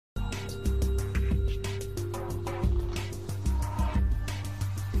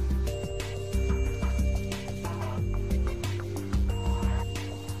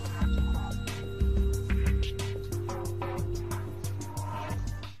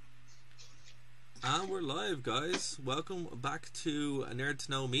And we're live, guys. Welcome back to Nerd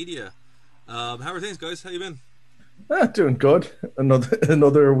to Know Media. How are things, guys? How you been? Doing good.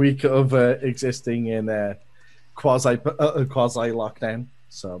 Another week of existing in quasi lockdown.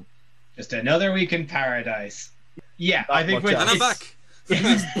 So Just another week in paradise. Yeah, Not I think much with And I'm back.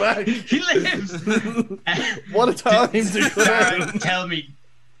 he's back. he lives. What a time to Sarah, go. tell me,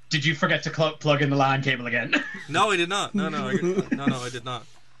 did you forget to plug in the LAN cable again? No, I did not. No, I did not.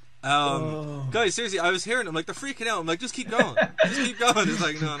 Guys, seriously, I was hearing them like they're freaking out. I'm like, just keep going, just keep going. It's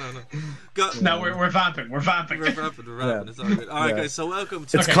like, no. No, we're vamping. We're vamping. We're rapping. Yeah. It's all good. All right, Yeah. guys. So welcome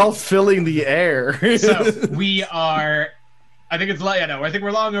to. It's called filling the air. So we are. I think it's like I think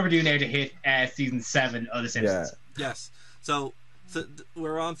we're long overdue now to hit season 7 of The Simpsons. Yes. So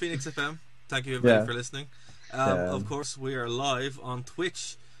we're on Phoenix FM. Thank you everybody Yeah. for listening. Yeah. Of course, we are live on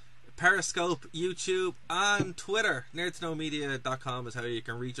Twitch, Periscope, YouTube, and Twitter. NerdToKnowMedia.com is how you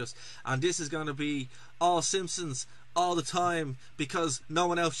can reach us. And this is going to be all Simpsons all the time because no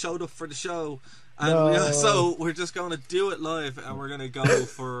one else showed up for the show. And No. so we're just going to do it live, and we're going to go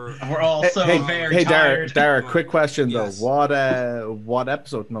for. And we're all so very Hey, tired. Dara, quick question Yes. though. What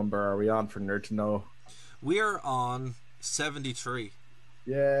episode number are we on for Nerd to Know? We are on 73.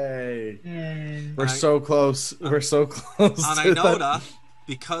 Yay! Mm. We're I- so close. We're so close. And I to know that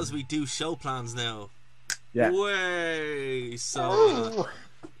because we do show plans now. Yeah. Way so.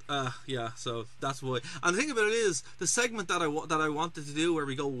 Yeah, so that's why. And the thing about it is, the segment that I wanted to do, where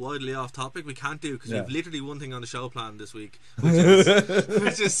we go wildly off topic, we can't do because Yeah. we've literally one thing on the show plan this week,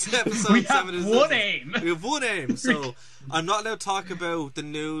 which is episode We have 7. Is one aim. We have one aim, so I'm not allowed to talk about the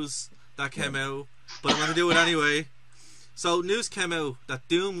news that came out, but I'm going to do it anyway. So news came out that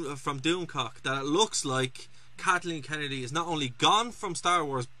from Doomcock that it looks like Kathleen Kennedy is not only gone from Star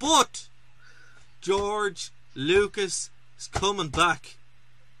Wars, but George Lucas is coming back.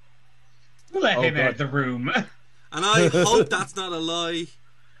 We'll let Oh, him out God. of the room. And I hope that's not a lie,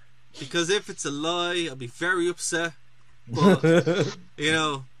 because if it's a lie, I'll be very upset. But, you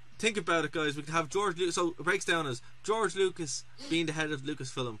know, think about it, guys. We could have George Lucas. So it breaks down as George Lucas being the head of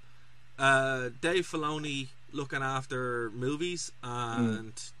Lucasfilm, Dave Filoni looking after movies,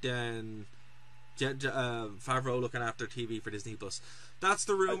 and then Favreau looking after TV for Disney Plus. That's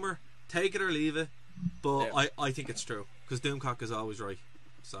the rumor. Take it or leave it. But Yeah. I think it's true, because Doomcock is always right.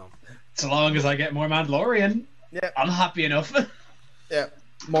 So So long as I get more Mandalorian, Yeah. I'm happy enough. Yeah.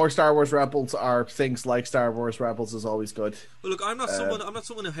 More Star Wars Rebels are things like Star Wars Rebels is always good. well, look, I'm not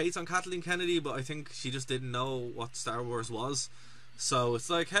someone who hates on Kathleen Kennedy, but I think she just didn't know what Star Wars was. So it's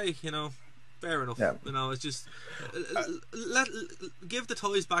like, hey, you know, fair enough. Yeah. You know, it's just give the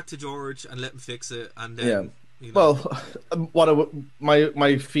toys back to George and let him fix it, and then you know, Well,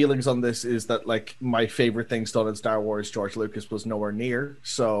 my feelings on this is that like my favorite things done in Star Wars, George Lucas was nowhere near.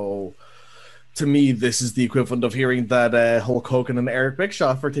 So to me, this is the equivalent of hearing that Hulk Hogan and Eric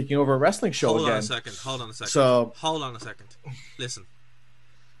Bischoff are taking over a wrestling show hold again. on a second. So Hold on a second. Listen,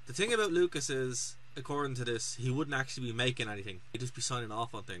 the thing about Lucas is, according to this, he wouldn't actually be making anything. He'd just be signing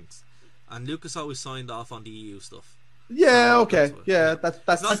off on things. And Lucas always signed off on the EU stuff. yeah, So okay, that's what- yeah, that's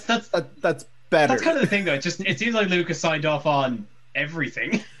better. That's kind of the thing, though. It seems like Lucas signed off on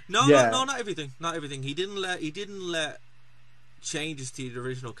everything. No, Yeah. no, not everything. Not everything. He didn't let changes to the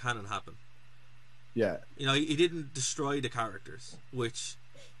original canon happen. Yeah, You know, he didn't destroy the characters, which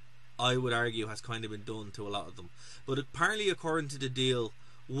I would argue has kind of been done to a lot of them. But apparently, according to the deal,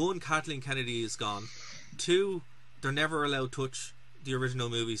 1, Kathleen Kennedy is gone. 2, they're never allowed to touch the original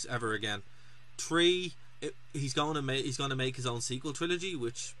movies ever again. 3, he's going to make his own sequel trilogy,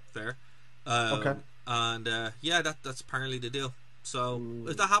 which fair. Okay. And yeah, that's apparently the deal. So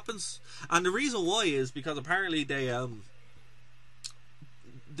if that happens, and the reason why is because apparently the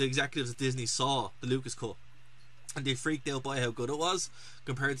executives at Disney saw the Lucas cut, and they freaked out by how good it was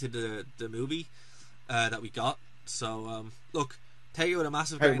compared to the movie that we got. So look, take it with a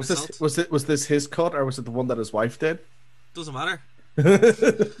massive grain hey, of salt. was this his cut or was it the one that his wife did? Doesn't matter.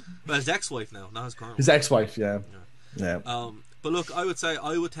 His But his ex-wife now, not his current. ex-wife, yeah. But look, I would say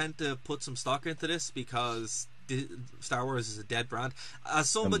I would tend to put some stock into this because Star Wars is a dead brand. As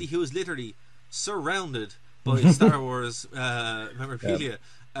somebody who is literally surrounded by Star Wars memorabilia,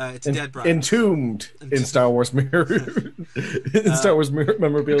 it's a dead brand. Entombed in Star Wars Star Wars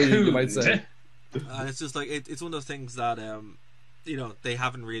memorabilia, you might say. And it's just like it's one of those things that you know, they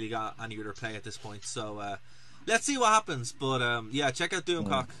haven't really got any other play at this point. So let's see what happens. But yeah, check out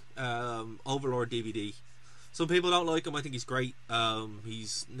Doomcock Overlord DVD. Some people don't like him. I think he's great.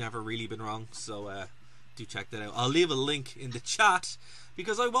 He's never really been wrong. So do check that out. I'll leave a link in the chat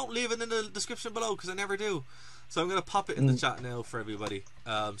because I won't leave it in the description below because I never do. So I'm going to pop it in the chat now for everybody,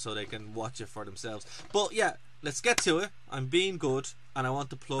 so they can watch it for themselves. But yeah, let's get to it. I'm being good, and I want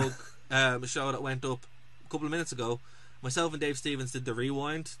to plug a show that went up a couple of minutes ago. Myself and Dave Stevens did the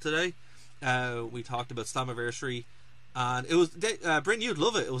rewind today. We talked about Slammiversary, and it was Bryn, you'd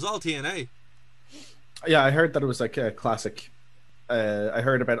love it. It was all TNA. Yeah, I heard that it was like a classic. I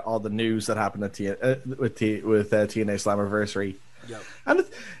heard about all the news that happened at TNA Slammiversary. Yep. And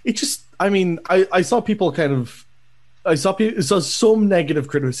it just, I mean, I saw people saw some negative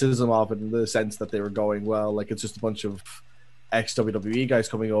criticism of it in the sense that they were going, well, like it's just a bunch of ex-WWE guys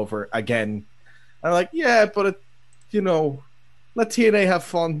coming over again. And I'm like, yeah, but let TNA have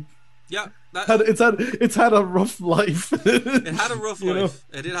fun. Yeah. It's had a rough life. It had a rough life.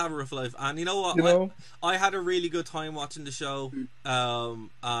 It did have a rough life. And you know what? I had a really good time watching the show.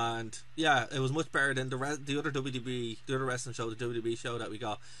 And yeah, it was much better than the other wrestling show, the WWE show that we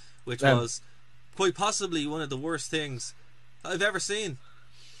got, which was quite possibly one of the worst things I've ever seen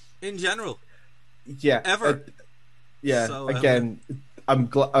in general. Yeah. Ever. Yeah. So, again, I'm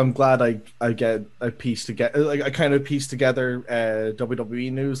glad I pieced together, like I kind of pieced together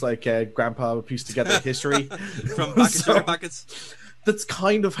WWE news, like Grandpa pieced together history from back in packets. That's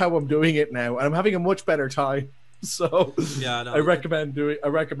kind of how I'm doing it now, and I'm having a much better time. So yeah, no, I recommend doing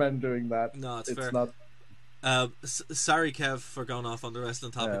that. No, it's fair. Not. Sorry, Kev, for going off on the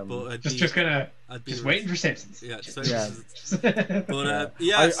wrestling topic, but just waiting for Simpsons. Yeah, but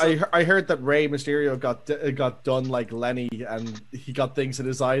I heard that Rey Mysterio got done like Lenny, and he got things in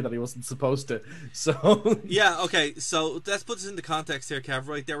his eye that he wasn't supposed to. So yeah, okay. So let's put this into context here, Kev.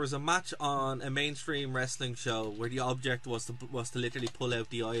 Right, there was a match on a mainstream wrestling show where the object was to literally pull out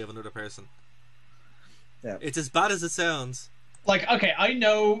the eye of another person. Yeah, it's as bad as it sounds. Like, okay, I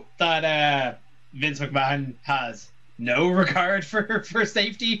know that Vince McMahon has no regard for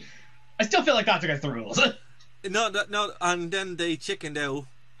safety. I still feel like that's against the rules. No, and then they chickened out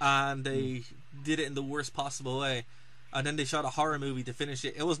and they did it in the worst possible way, and then they shot a horror movie to finish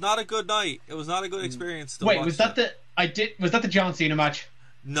it. It was not a good night. It was not a good experience. Was that the John Cena match?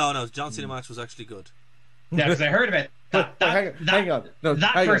 No, John Cena match was actually good. Yeah, because I heard about that. Hang on. No,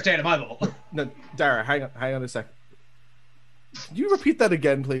 that first day of my bubble. No, Dara, hang on a second. Can you repeat that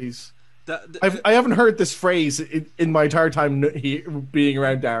again, please? I haven't heard this phrase in my entire time being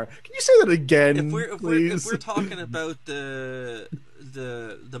around Dara. Can you say that again, please? If we're talking about the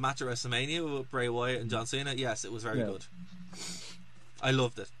match at WrestleMania with Bray Wyatt and John Cena, yes, it was very good. I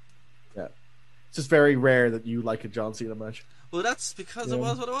loved it. Yeah, it's just very rare that you like a John Cena match. Well, that's because it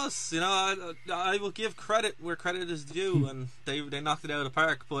was what it was. I will give credit where credit is due, and they knocked it out of the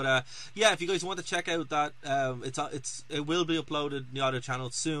park. But yeah, if you guys want to check out that, it will be uploaded in the other channel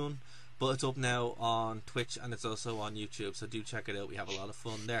soon. But it's up now on Twitch, and it's also on YouTube, so do check it out. We have a lot of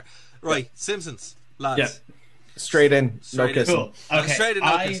fun there. Right, Simpsons, lads. Yeah. Straight in, no kissing. Cool. Okay. Straight in,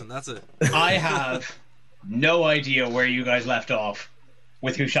 no kissing, that's it. I have no idea where you guys left off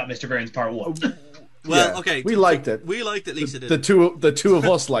with Who Shot Mr. Burns Part 1. Well, okay. We liked it. We liked it, Lisa didn't. The two of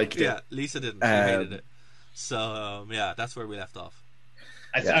us liked it. Yeah, Lisa didn't. She hated it. So, yeah, that's where we left off.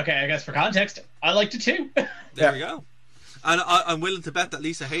 Okay, I guess for context, I liked it too. There we go. And I'm willing to bet that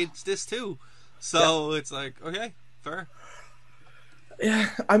Lisa hates this too. So it's like, okay, fair. Yeah,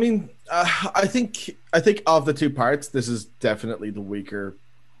 I mean, I think of the two parts, this is definitely the weaker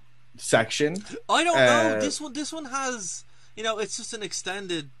section. I don't know. This one has, it's just an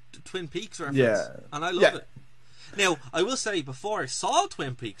extended Twin Peaks reference, and I love it. Now, I will say, before I saw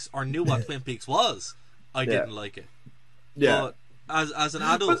Twin Peaks or knew what Twin Peaks was, I didn't like it. Yeah. But as an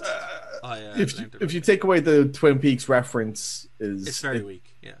adult, if you take away the Twin Peaks reference, it's very weak.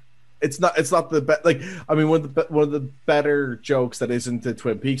 Yeah, it's not the best. Like, I mean, one of the better jokes that isn't the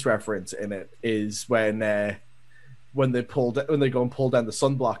Twin Peaks reference in it is when they go and pull down the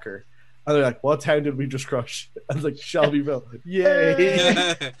sunblocker, and they're like, "What town did we just crush?" I was like, "Shelbyville."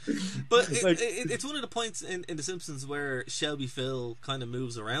 Yay! But it's one of the points in The Simpsons where Shelbyville kind of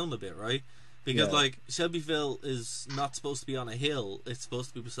moves around a bit, right? Because Shelbyville is not supposed to be on a hill; it's supposed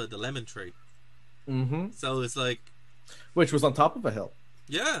to be beside the lemon tree. Mm-hmm. So it's like, which was on top of a hill.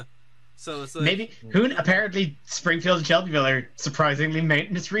 Yeah. So it's like, maybe apparently Springfield and Shelbyville are surprisingly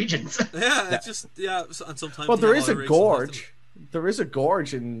mountainous regions. It's just and sometimes. Well, there is a gorge. There is a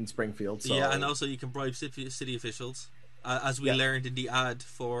gorge in Springfield. So. Yeah, and also you can bribe city officials, as we learned in the ad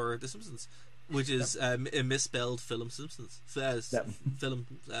for The Simpsons. Which is a misspelled Film Simpsons. Film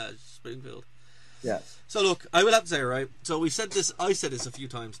Springfield. Yeah. So look, I will have to say, right. So I said this a few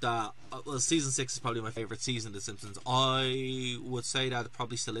times that season 6 is probably my favorite season of The Simpsons. I would say that it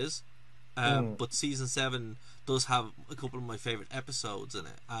probably still is. But season 7 does have a couple of my favorite episodes in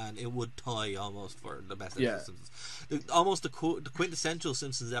it, and it would tie almost for the best episodes of Simpsons. Almost the quintessential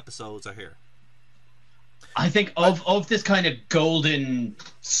Simpsons episodes are here. I think of this kind of golden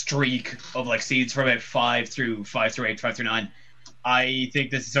streak of like seeds from about 5 through 8, 5 through 9. I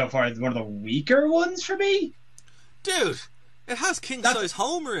think this is so far one of the weaker ones for me. Dude, it has king size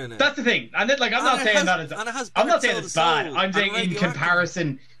Homer in it. That's the thing. And then, like, I'm not saying that it's I'm not saying it's bad. I'm saying in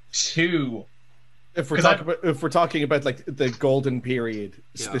comparison to, if we're talking about like the golden period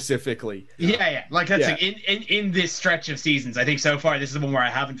specifically. Yeah. Like that's like, in this stretch of seasons, I think so far this is the one where I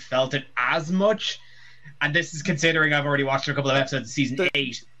haven't felt it as much. And this is considering I've already watched a couple of episodes of season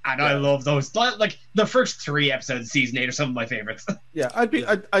 8, and I love those. Like the first 3 episodes of season 8 are some of my favorites. Yeah, I'd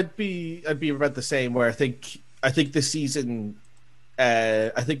be about the same. Where I think this season,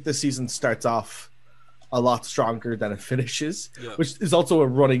 starts off a lot stronger than it finishes, which is also a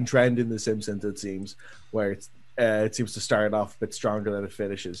running trend in The Simpsons. It seems where it seems to start off a bit stronger than it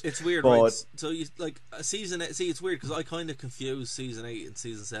finishes. It's weird, right? So you like season 8. See, it's weird because I kind of confused season 8 and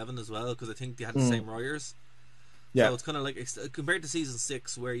season 7 as well because I think they had the same writers. Yeah, so it's kind of like compared to season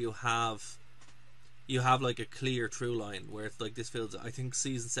 6 where you have like a clear through line where it's like this feels. I think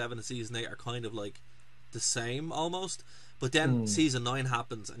season 7 and season 8 are kind of like the same almost, but then season 9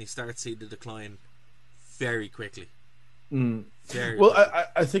 happens and you start seeing the decline very quickly. Very well, quickly.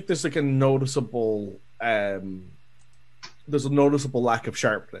 I think there's like a noticeable. There's a noticeable lack of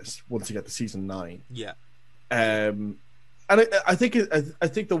sharpness once you get to season 9. Yeah. And I think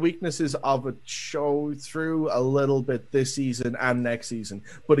the weaknesses of it show through a little bit this season and next season.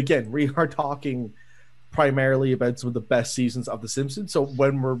 But again, we are talking primarily about some of the best seasons of The Simpsons. So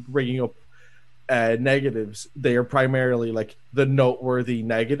when we're bringing up negatives, they are primarily like the noteworthy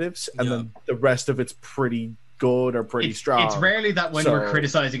negatives, and then the rest of it's pretty good or pretty strong. It's rarely that when we're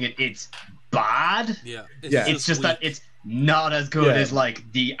criticizing it, it's bad. Yeah, it's just that it's not as good as like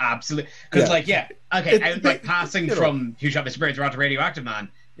the absolute. Because like passing from Who Shot Mr. Burns to Radioactive Man.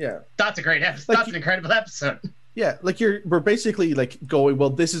 Yeah, that's a great episode. That's an incredible episode. Yeah, like we're basically like going, well,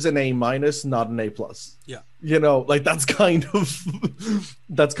 this is an A-, not an A+. Yeah, you know, like that's kind of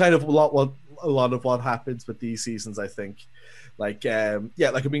a lot of what happens with these seasons. I think, like I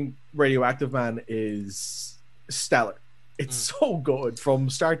mean, Radioactive Man is stellar. It's so good from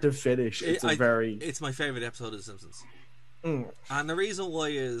start to finish. It's my favorite episode of The Simpsons. And the reason why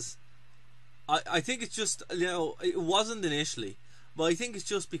is I think it's just, you know, it wasn't initially, but I think it's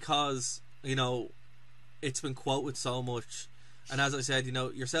just because, you know, it's been quoted so much, and as I said, you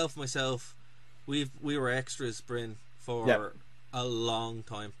know, yourself, myself, we were extras, Bryn, for a long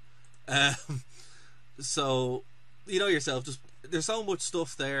time. So you know yourself, just there's so much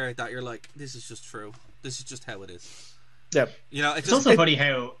stuff there that you're like, this is just true. This is just how it is. Yep. You know, it's also funny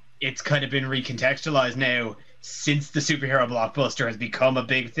how it's kind of been recontextualized now since the superhero blockbuster has become a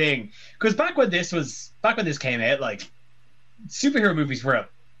big thing. Because back when this came out, like superhero movies were a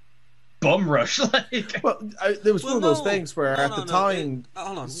bum rush. Like, well, there was one of those things where at the time,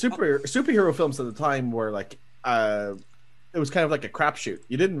 superhero films at the time were like, it was kind of like a crapshoot.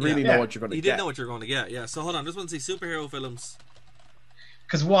 You didn't really know what you're going to get. You didn't know what you're going to get. Yeah. So hold on, just want to see superhero films.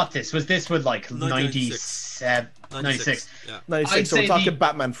 Because this was like 97, 96. Yeah. 96. So we're talking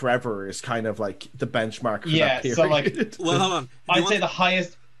Batman Forever is kind of like the benchmark for that period. So like, well, hold on. I'd say the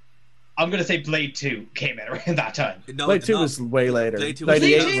highest. I'm going to say Blade 2 came out around that time. No, Blade 2 was way later. Blade 2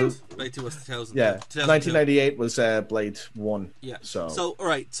 was Blade 2 was 2000. Yeah, 1998 was Blade 1. Yeah. So all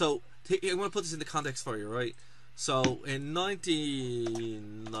right. So I'm going to put this into context for you, right? So in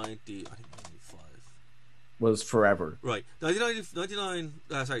 1990, I think 95 was Forever. Right.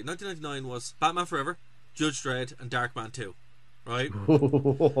 1999 was Batman Forever, Judge Dredd, and Darkman 2. Right.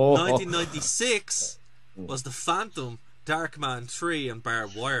 1996 was The Phantom, Darkman 3, and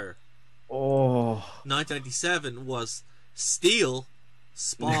Barbed Wire. 1997 was Steel,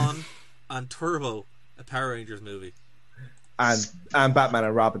 Spawn, and Turbo, a Power Rangers movie. And Batman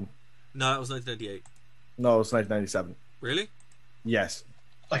and Robin. No, that was 1998. No, it was 1997. Really? Yes.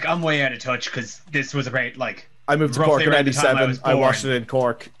 Like, I'm way out of touch because this was about, like... I moved to Cork in 97. I watched it in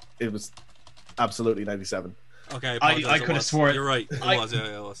Cork. It was absolutely 97. Okay, I could have sworn... You're right. It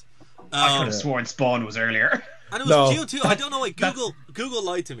was. I could have sworn Spawn was earlier. And it was Geo 2. I don't know why Google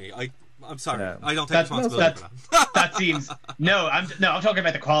lied to me. I'm sorry. Yeah. I don't take responsibility for that. That seems... I'm talking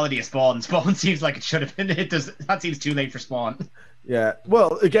about the quality of Spawn. Spawn seems like it should have been... That seems too late for Spawn. Yeah.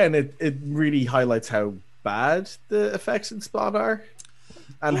 Well, again, it really highlights how bad the effects in Spawn are.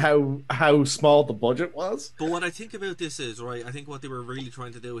 And how small the budget was. But what I think about this is, right, I think what they were really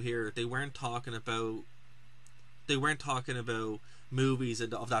trying to do here, they weren't talking about they weren't talking about movies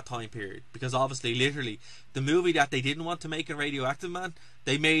of that time period, because obviously, literally, the movie that they didn't want to make in Radioactive Man,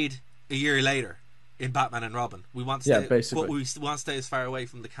 they made a year later in Batman and Robin. We want to stay, basically. but we want to stay as far away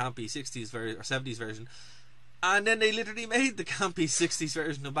from the campy 60s version or 70s version. And then they literally made the campy 60s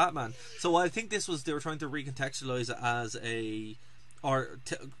version of Batman. So I think this was, they were trying to recontextualize it as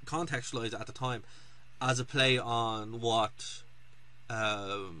contextualize it at the time as a play on what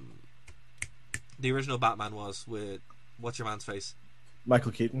the original Batman was with what's your man's face?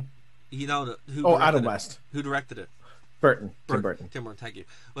 Michael Keaton. You know who? Oh, Adam West. Who directed it? Tim Burton. Tim Burton. Thank you.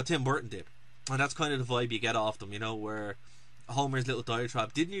 Well, Tim Burton did, and that's kind of the vibe you get off them. You know, where Homer's little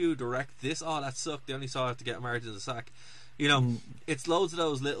diatribe. Didn't you direct this? Oh, that sucked. They only saw it to get married in the sack. You know, it's loads of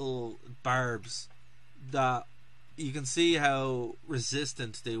those little barbs that you can see how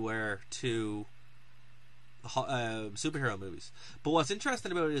resistant they were to superhero movies. But what's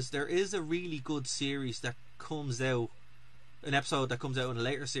interesting about it is there is a really good series that comes out, an episode that comes out in a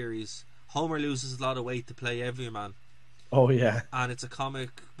later series. Homer loses a lot of weight to play Everyman. Oh yeah, and it's a comic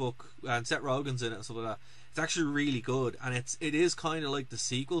book, and Seth Rogen's in it and stuff like that. It's actually really good, and it is kind of like the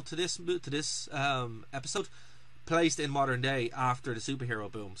sequel to this episode, placed in modern day after the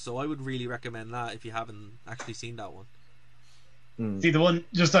superhero boom. So I would really recommend that if you haven't actually seen that one. See, the one,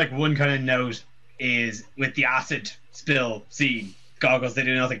 just like one kind of note is with the acid spill scene, goggles, they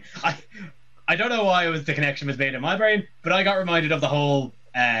do nothing. I don't know why the connection was made in my brain, but I got reminded of the whole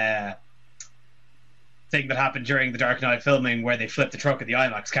thing that happened during the Dark Knight filming where they flipped the truck and the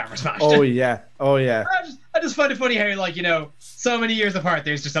IMAX camera smashed. Oh yeah. I just find it funny how, like, you know, so many years apart,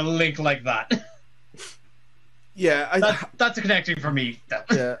 there's just a link like that. Yeah, that's a connection for me.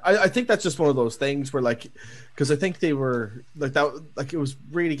 Yeah, I think that's just one of those things where, like, because I think they were like that, like it was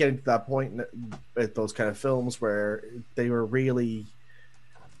really getting to that point at those kind of films where they were really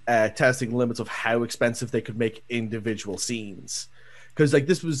testing the limits of how expensive they could make individual scenes. Because like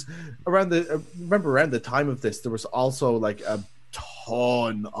this was around the time of this, there was also like a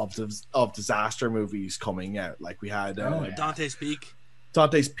ton of disaster movies coming out. Like we had Dante's Peak.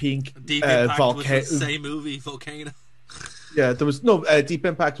 Deep Impact was the same movie, Volcano. Yeah, there was Deep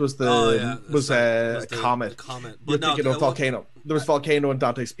Impact was the Comet. You're thinking of Volcano. There was Volcano and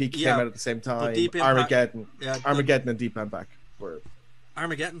Dante's Peak came out at the same time. Armageddon and Deep Impact were.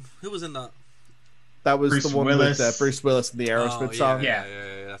 Armageddon. Who was in that? That was Bruce the one Willis. With Bruce Willis and the Aerosmith song. Yeah,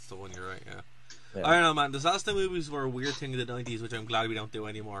 that's the one. You're right. Yeah. I don't know, man. Disaster movies were a weird thing in the 90s, which I'm glad we don't do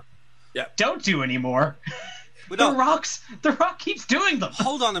anymore. Yeah, don't do anymore. But The Rock keeps doing them.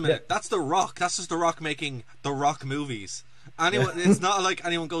 Hold on a minute. That's The Rock. That's just The Rock making The Rock movies. It's not like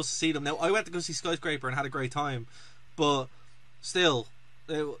anyone goes to see them. Now, I went to go see Skyscraper and had a great time, but still,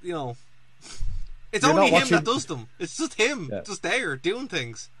 you know, it's only him that does them. It's just him, just there doing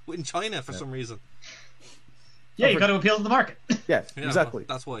things in China for some reason. Yeah, you got to appeal to the market. Yeah, exactly.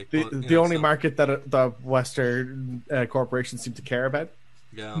 That's why. The only market that the Western corporations seem to care about.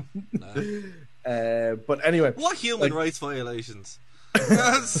 Yeah. But anyway, what human rights violations?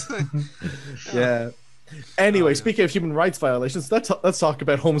 Yeah. Anyway, speaking of human rights violations, let's talk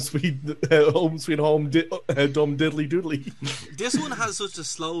about Home Sweet Home, Dumb Diddly Doodly. This one has such a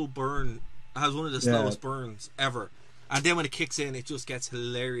slow burn. Has one of the slowest burns ever, and then when it kicks in, it just gets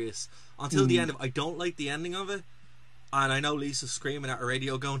hilarious until the end of. I don't like the ending of it, and I know Lisa's screaming at her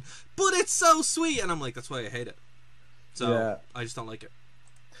radio, going, "But it's so sweet," and I'm like, "That's why I hate it." So I just don't like it.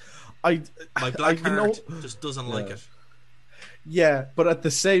 My black heart just doesn't like it. Yeah, but at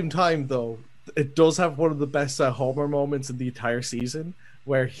the same time, though, it does have one of the best Homer moments in the entire season,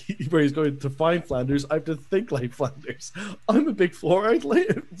 where he's going to find Flanders. I have to think like Flanders. I'm a big fluoride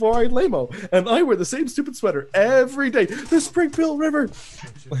lamo, and I wear the same stupid sweater every day. The Springfield River,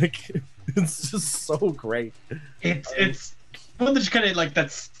 like, it's just so great. It's one that's kind of like,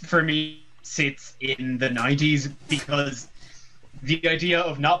 that's for me sits in the 90s, because the idea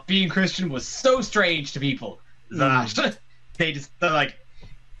of not being Christian was so strange to people that they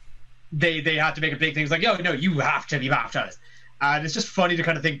had to make a big thing. It's like, yo, no, you have to be baptized. And it's just funny to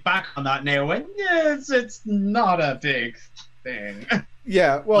kind of think back on that now when it's not a big thing.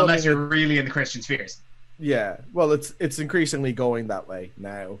 Yeah, well, unless you're really in the Christian spheres. Yeah, well, it's increasingly going that way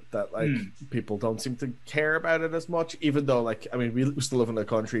now, that like people don't seem to care about it as much, even though, like, I mean, we still live in a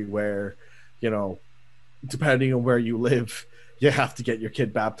country where, you know, depending on where you live, you have to get your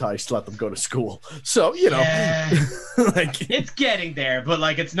kid baptized to let them go to school. So, you know, like, it's getting there, but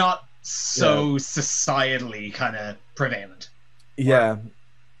like it's not so societally kind of prevalent. Yeah,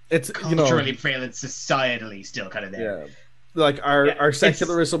 it's culturally prevalent, societally still kind of there. Yeah, like our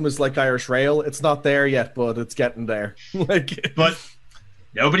secularism is like Irish Rail. It's not there yet, but it's getting there. Like, but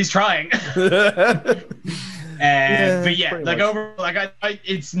nobody's trying. But yeah, pretty like much. overall, like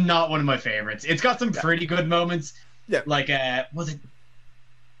it's not one of my favorites. It's got some pretty good moments. Yeah. Like was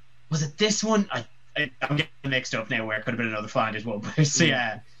it this one? I'm getting mixed up now. Where it could have been another Flanders one, but it's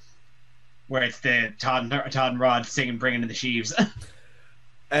where it's the Todd and Rod singing "Bringing in the Sheaves."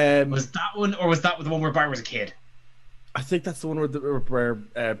 Was that one, or was that the one where Bart was a kid? I think that's the one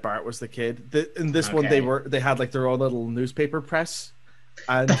where Bart was the kid. In this one, Okay. they had like their own little newspaper press,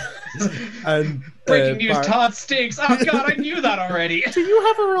 and Breaking news: Bart, Todd stinks. Oh God, I knew that already. do you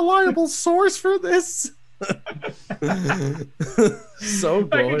have a reliable source for this? So Like,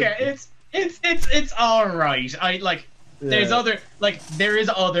 good. okay, it's all right. I like. There's Yeah. there is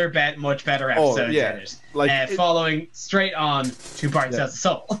other much better Oh, episodes yeah. in it. Like, Following straight on to Bart Yeah. Tells the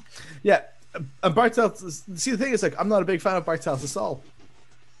Soul. Yeah, and Bart Tells. See, the thing is, like, I'm not a big fan of Bart Tells the Soul.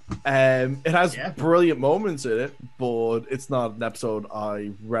 It has Yeah. brilliant moments in it, but it's not an episode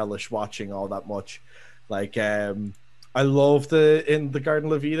I relish watching all that much. Like, I love the In the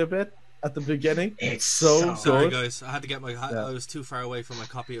Garden of Eden bit at the beginning. It's so so- Sorry, good. guys. I had to get my. Yeah. I was too far away from my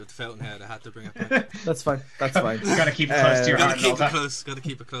copy of the Fountainhead. I had to bring it back. That's fine. That's fine. You gotta keep it close to your Gotta heart. keep all it that. close. Gotta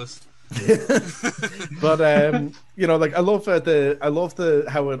keep it close. But you know, like I love how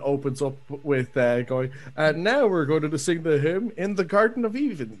it opens up with going, and now we're going to sing the hymn "In the Garden of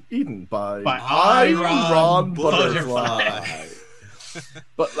Eden" by Iron Butterfly.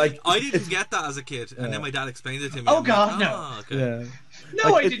 But like, I didn't get that as a kid, and then my dad explained it to me. Oh, I'm God, like, no. "Ah, okay." yeah,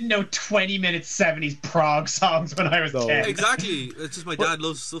 No, Like, I didn't know 20-minute 70s prog songs when I was No. 10. Exactly. It's just my dad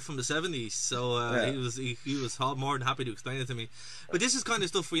loves stuff from the 70s, so Yeah. he was more than happy to explain it to me. But this is kind of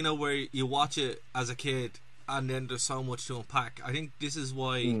stuff where you watch it as a kid, and then there's so much to unpack. I think this is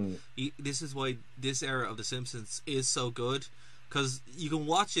why this era of The Simpsons is so good, because you can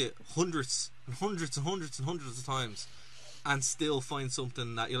watch it hundreds and hundreds and hundreds and hundreds of times, and still find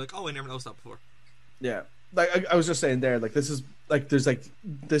something that you're like, oh, I never noticed that before. yeah. Like I was just saying there, like this is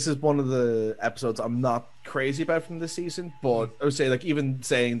one of the episodes I'm not crazy about from this season, but I would say, like, even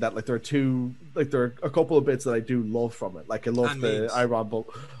saying that, like, there are a couple of bits that I do love from it. Like, I love And the memes.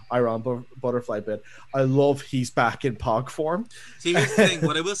 Iron Butterfly bit. I love he's back in Pog form. See, here's the thing.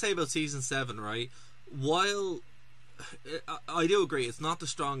 What I will say about season 7, right? While I do agree, it's not the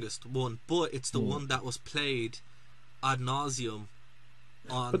strongest one, but it's the one that was played ad nauseum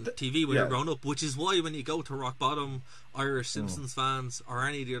on TV when you're growing up. Which is why when you go to Rock Bottom, Irish Simpsons fans, or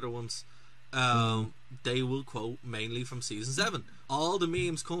any of the other ones, they will quote mainly from season 7. All the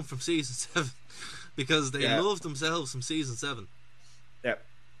memes come from season 7 because they love themselves from season 7. Yeah,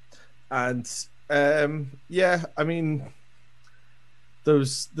 and yeah, I mean,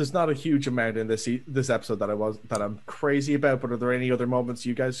 there's not a huge amount in this episode that I'm crazy about. But are there any other moments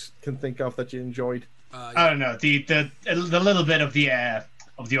you guys can think of that you enjoyed? I don't know. The little bit of the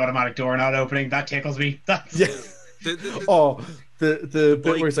automatic door not opening, that tickles me. That's, Yeah. The The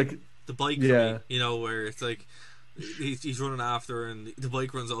bit where it's like, the bike, Yeah. for me, where it's like he's running after her and the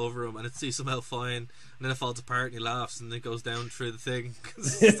bike runs over him and it sees somehow fine, and then it falls apart and he laughs and it goes down through the thing.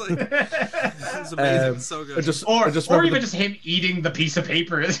 It's like, it's amazing. It's so good. I just or remember even just him eating the piece of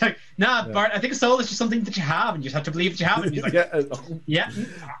paper. It's like, nah, Bart, I think a soul is just something that you have, and you just have to believe that you have it. And he's like, yeah.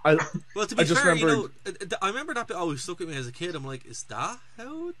 yeah. Well, to be I just fair, remembered- I remember that bit always stuck with me as a kid. I'm like, is that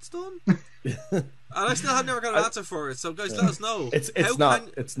how it's done? And I still have never got an answer for it. So guys, let us know. It's How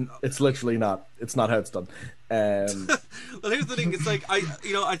not. can- It's literally not. It's not how it's done. Well, here's the thing. It's like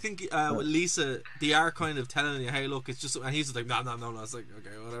I think with Lisa, they are kind of telling you, "Hey, look, it's just," and he's just like, "No." It's like,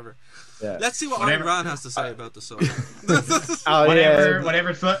 okay, whatever. Yeah. Let's see what Whatever. Ayn Rand has to say about the song. Whatever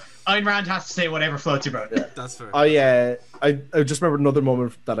Ayn Rand has to say, whatever floats your boat. That's fair. I just remember another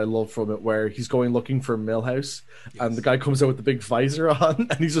moment that I love from it where he's going looking for Millhouse, and the guy comes out with the big visor on,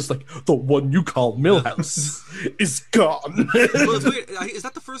 and he's just like, "The one you call Millhouse is gone." Well, it's weird. Is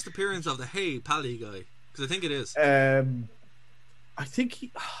that the first appearance of the Hey Pally guy? Because I think it is. I think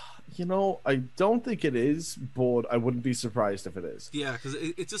I don't think it is, but I wouldn't be surprised if it is. Yeah, because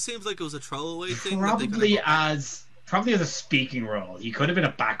it just seems like it was a throwaway thing. Probably as a speaking role. He could have been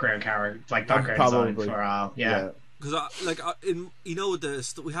a background character, like background design Probably. for a while. Yeah. Because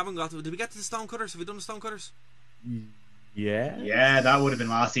we haven't got to. Did we get to the Stonecutters? Have we done the Stonecutters? Yeah. Yeah, that would have been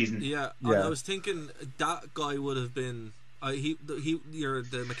last season. Yeah. Yeah. And I was thinking that guy would have been.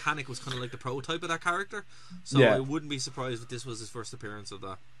 The mechanic was kind of like the prototype of that character, so Yeah. I wouldn't be surprised if this was his first appearance of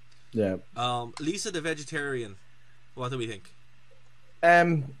that. Yeah. Lisa the vegetarian. What do we think?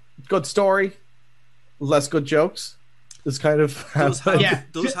 Good story, less good jokes. Is kind of how Those have, Yeah.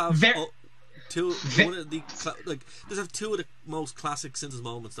 those have Ver- two. Ve- One of the those have two of the most classic Simpsons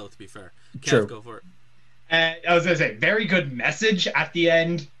moments, though. To be fair, True. Kev, go for it. I was going to say, very good message at the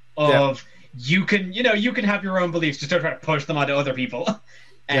end of you can have your own beliefs, just don't try to push them onto other people.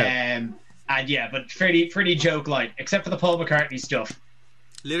 Yeah. And yeah, but pretty joke light, except for the Paul McCartney stuff.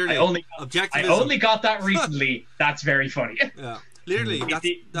 Literally, I only objectivism. got that recently. That's very funny. Yeah, literally, that's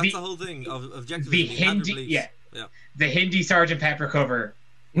the whole thing of objectivism. The You have your Hindi, beliefs. yeah, the Hindi Sergeant Pepper cover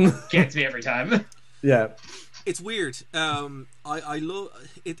gets me every time. Yeah. It's weird. I love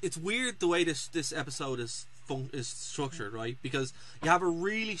it. It's weird the way this episode is structured, right? Because you have a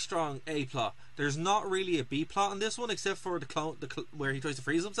really strong A plot. There's not really a B plot in this one, except for the clone where he tries to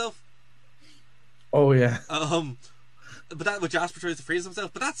freeze himself. Oh yeah. But that with Jasper tries to freeze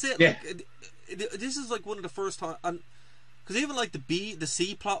himself. But that's it. Yeah. Like, this is like one of the first time, because even like the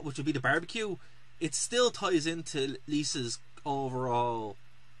C plot, which would be the barbecue, it still ties into Lisa's overall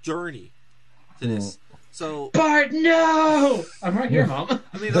journey to this. So Bart, no! I'm right here, Mom.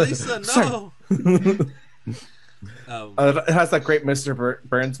 I mean, Lisa, no. It has that great Mr.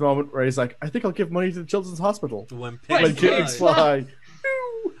 Burns moment where he's like, "I think I'll give money to the children's hospital When when pigs pigs fly. fly."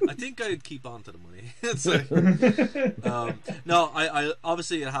 I think I'd keep on to the money. It's like, no, I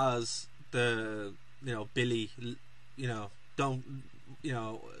obviously it has the Billy, don't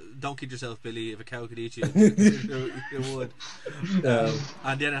kid yourself, Billy. If a cow could eat you, it would.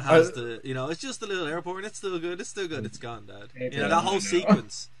 And then it has it's just a little airport, and it's still good. It's still good. It's gone, Dad. That whole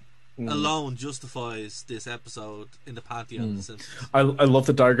sequence alone justifies this episode in the pantheon of The Simpsons. I love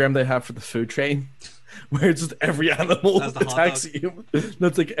the diagram they have for the food chain, where it's just every animal That's the hot attacks dog. humans.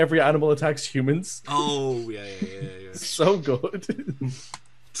 That's like every animal attacks humans. Oh yeah. So good.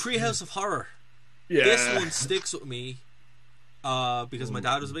 Treehouse of Horror. Yeah. This one sticks with me because my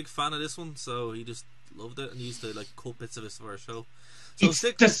dad was a big fan of this one, so he just loved it and he used to like cut bits of it for our show. So It's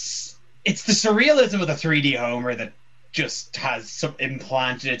the surrealism of the 3D Homer that just has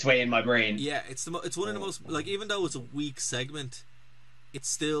implanted its way in my brain. yeah, it's one of the most, like, even though it's a weak segment, it's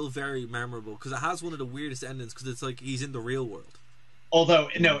still very memorable because it has one of the weirdest endings because it's like he's in the real world. Although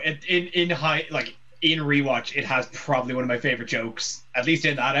no, in rewatch, it has probably one of my favorite jokes, at least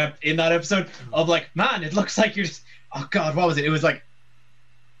in that episode, of like, man, it looks like you're just, oh god, what was it? It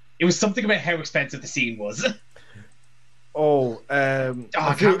was something about how expensive the scene was. I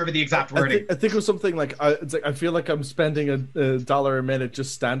can't remember the exact wording. I think it was something like, I feel like I'm spending $1 a minute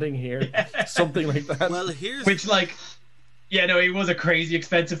just standing here, something like that. Well, here's it was a crazy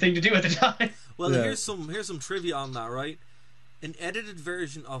expensive thing to do at the time. Well, Yeah. here's some trivia on that, right? An edited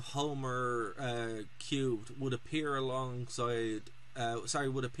version of Homer Cubed would appear along several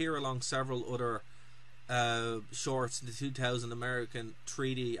other shorts in the 2000 American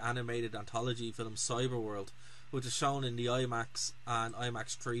 3D animated anthology film Cyberworld, which is shown in the IMAX and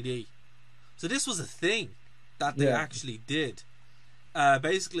IMAX 3D. So this was a thing that they actually did.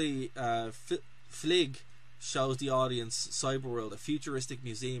 Basically, Flig shows the audience Cyberworld, a futuristic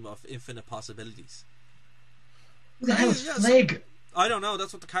museum of infinite possibilities. Who the hell is Yeah, Flig? I don't know.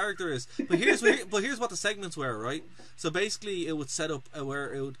 That's what the character is. But here's what the segments were, right? So basically, it would set up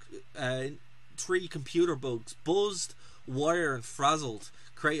where it would 3 computer bugs, buzzed, wire, and frazzled,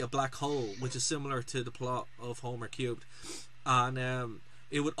 create a black hole, which is similar to the plot of Homer Cubed, and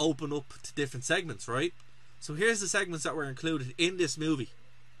it would open up to different segments, right? So here's the segments that were included in this movie: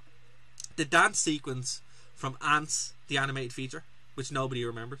 the dance sequence from Ants, the animated feature, which nobody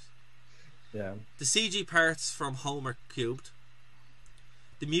remembers. Yeah. The CG parts from Homer Cubed.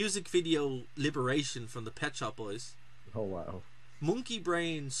 The music video Liberation from the Pet Shop Boys. Oh wow. Monkey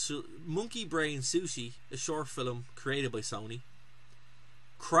Brain Sushi, a short film created by Sony.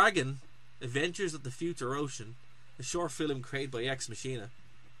 Kragan, Adventures of the Future Ocean, a short film created by Ex Machina.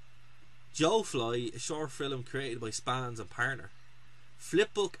 Joe Fly, a short film created by Spans and Partner.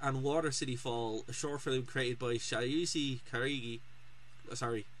 Flipbook and Water City Fall, a short film created by Shayushi Karigi.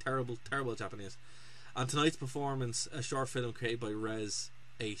 Sorry, terrible Japanese. And Tonight's Performance, a short film created by Res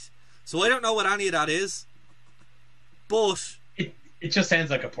 8. So I don't know what any of that is, but It just sounds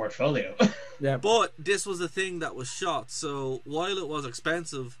like a portfolio. Yeah. But this was a thing that was shot, so while it was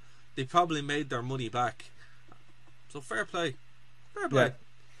expensive, they probably made their money back. So fair play.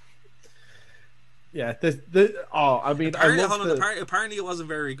 Yeah. I mean, Apparently it wasn't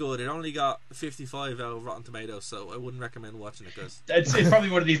very good. It only got 55 out of Rotten Tomatoes, so I wouldn't recommend watching it, guys. It's probably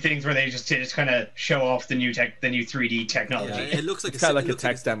one of these things where they just kind of show off the new 3D technology. Yeah, it looks like it's kind of like a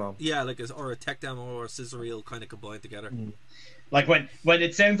tech demo. Yeah, or a tech demo or a scissor reel kind of combined together. Like when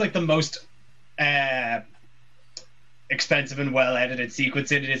it sounds like the most expensive and well edited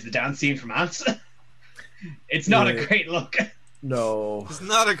sequence in it is the dance scene from Ants. It's not a great look. No. It's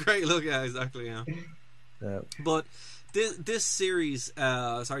not a great look, yeah, exactly, yeah. Yeah. But this series,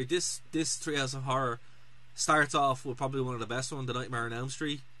 this Treehouse of Horror starts off with probably one of the best ones, The Nightmare on Elm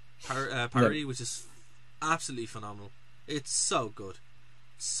Street. parody, which is absolutely phenomenal. It's so good,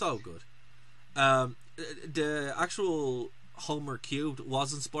 so good. The actual Homer Cubed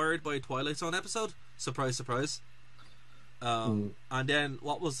was inspired by a Twilight Zone episode. Surprise, surprise. And then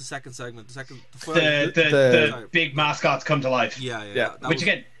what was the second segment? The big mascots come to life. Yeah. Which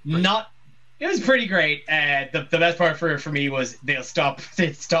again, it was pretty great. The best part for me was they'll stop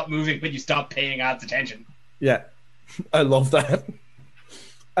moving when you stop paying ads attention. Yeah, I love that.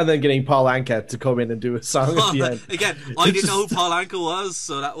 And then getting Paul Anka to come in and do a song at the end. Again, I didn't know who Paul Anka was,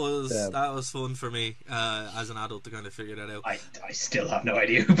 so that was fun for me as an adult to kind of figure that out. I still have no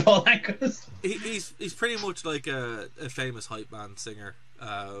idea who Paul Anka is. He's pretty much like a famous hype band singer.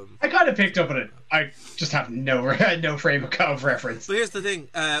 I kind of picked up on it. I just have no frame of reference. But here's the thing: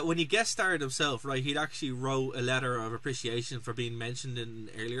 when he guest starred himself, right, he'd actually wrote a letter of appreciation for being mentioned in an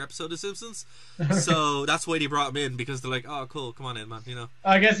earlier episode of Simpsons. So that's why they brought him in, because they're like, "Oh, cool, come on in, man." You know.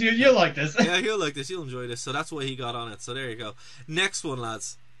 I guess you'll like this. Yeah, you'll like this. You'll enjoy this. So that's why he got on it. So there you go. Next one,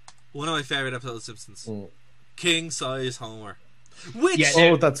 lads. One of my favorite episodes of Simpsons: King Size Homer.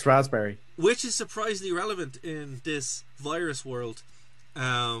 That's Raspberry. Which is surprisingly relevant in this virus world.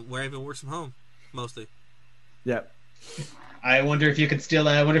 Where everyone works from home, mostly. Yeah. I wonder if you could still.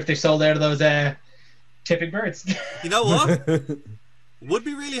 Wonder if they sold out of those tipping birds. You know what? Would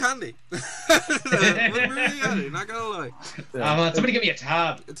be really handy. Would be really handy. Not gonna lie. Yeah. Somebody give me a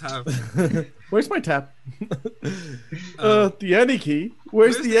tab. Where's my tab? The any key.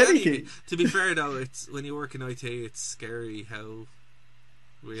 Where's the any key? To be fair though, it's when you work in IT, it's scary how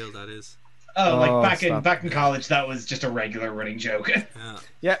real that is. Back in college, that was just a regular running joke.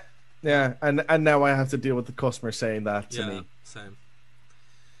 Yeah, and now I have to deal with the customer saying that to me. Same.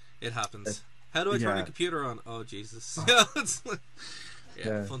 It happens. How do I turn a computer on? Oh Jesus!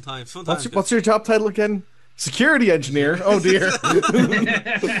 Fun times. What's your job title again? Security engineer. Oh dear.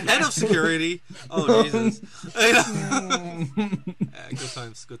 Head of security. Oh Jesus.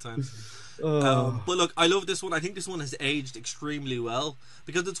 Good times. But look, I love this one. I think this one has aged extremely well,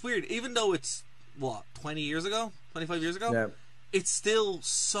 because it's weird. Even though it's 25 years ago, it's still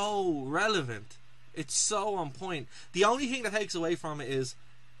so relevant. It's so on point. The only thing that takes away from it is,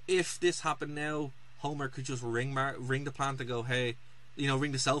 if this happened now, Homer could just ring the plant and go, "Hey,"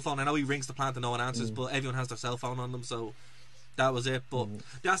 ring the cell phone. I know he rings the plant and no one answers, but everyone has their cell phone on them, so that was it. But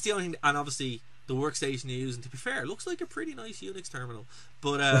that's the only thing. And obviously, the workstation you use, and to be fair, it looks like a pretty nice Unix terminal.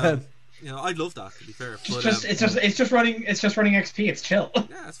 But I'd love that, to be fair. But, it's just running XP. It's chill.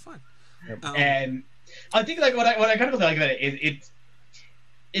 Yeah, it's fine. I think what I kind of like about it is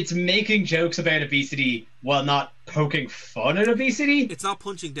it's making jokes about obesity while not poking fun at obesity. It's not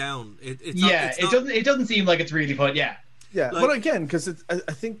punching down. It doesn't seem like it's really fun. Yeah. Yeah, but again, because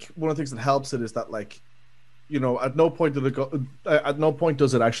I think one of the things that helps it is that, like, at no point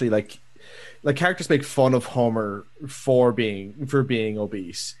does it actually like characters make fun of Homer for being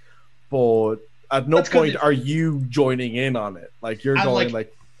obese, but at no point are you joining in on it. Like, you're going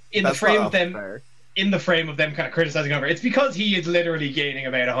in the frame of them. Fair. In the frame of them kind of criticizing Homer, it's because he is literally gaining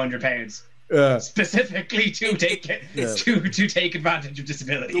about 100 pounds, specifically to take advantage of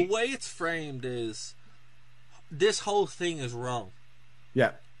disability. The way it's framed is, this whole thing is wrong.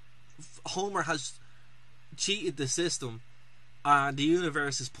 Yeah, Homer has cheated the system, and the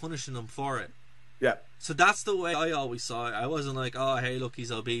universe is punishing him for it. Yeah. So that's the way I always saw it. I wasn't like, "Oh, hey, look,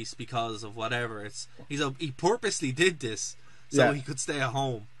 he's obese because of whatever." He purposely did this so he could stay at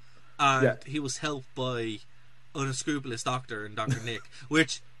home. And he was helped by an unscrupulous doctor and Dr. Nick,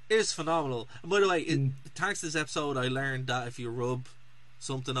 which is phenomenal. And by the way, thanks to this episode, I learned that if you rub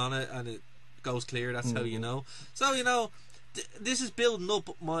something on it and it goes clear, that's how you know. So, this is building up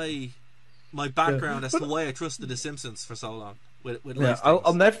my background as to why I trusted The Simpsons for so long.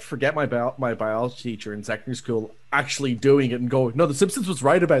 I'll never forget my biology teacher in secondary school actually doing it and going, "No, The Simpsons was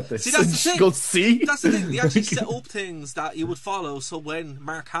right about this." See, that's the thing. Goes, "See?" That's the thing. They actually set up things that you would follow. So when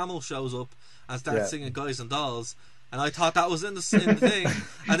Mark Hamill shows up and starts singing "Guys and Dolls," and I thought that was in the thing,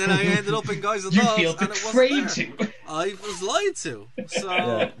 and then I ended up in "Guys and Dolls," feel and it wasn't there. to. I was lied to.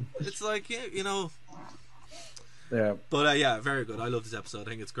 So it's like, Yeah. But very good. I love this episode. I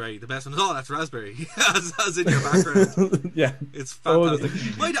think it's great. The best one is, that's Raspberry, as in your background. Yeah, it's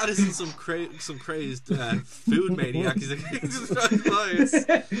fantastic. My dad isn't some crazed food maniac. He's like, just drives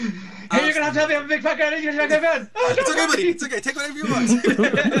by. Hey, you're gonna have to help me have a big fat guy in your shotgun van. It's okay, buddy. It's okay. Take whatever you want.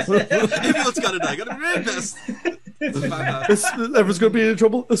 Everyone's got to die. Got to be very best. Everyone's gonna be in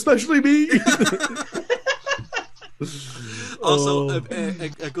trouble, especially me. Also,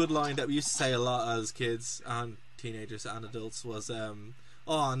 a good line that we used to say a lot as kids and teenagers and adults was,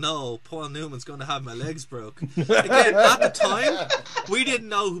 oh no, Paul Newman's going to have my legs broke. Again, at the time, we didn't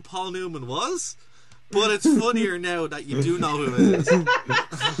know who Paul Newman was, but it's funnier now that you do know who it is.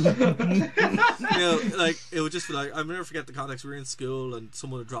 Like, it would just be like, I'll never forget the context. We were in school and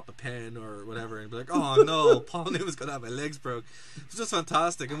someone would drop a pen or whatever and be like, oh no, Paul Newman's going to have my legs broke. It was just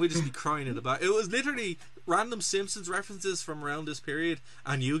fantastic, and we'd just be crying in the back. It was literally random Simpsons references from around this period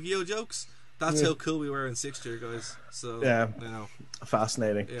and Yu-Gi-Oh jokes. That's how cool we were in 6th year, guys. So,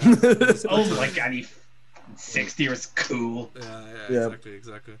 fascinating. Yeah, like any 60 was cool.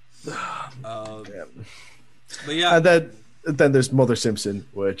 Exactly. But yeah, and then there's Mother Simpson,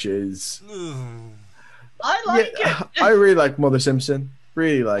 which is I like it. I really like Mother Simpson.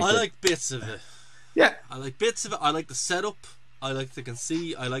 Really like. I it. like bits of it. Yeah, I like bits of it. I like the setup. I like the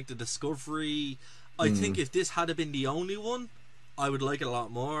conceit. I like the discovery. I think if this had been the only one, I would like it a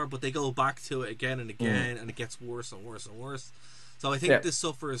lot more. But they go back to it again and again, and it gets worse and worse and worse. So I think this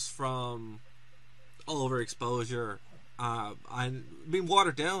suffers from overexposure and being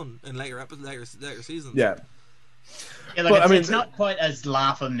watered down in later seasons. Yeah, like it's not quite as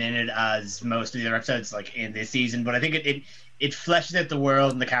laugh a minute as most of the other episodes, like in this season. But I think it fleshes out the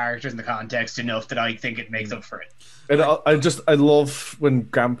world and the characters and the context enough that I think it makes up for it. And I love when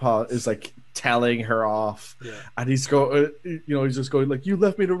Grandpa is like telling her off, and he's he's just going like, "You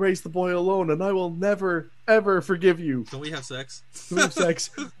left me to raise the boy alone, and I will never ever forgive you." Can we have sex? Can we have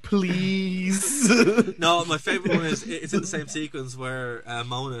sex, please? No, my favorite one is it's in the same sequence where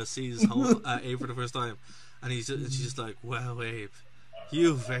Mona sees Abe for the first time, and she's just like, "Wow, Abe,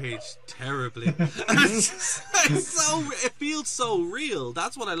 you've aged terribly." And it feels so real.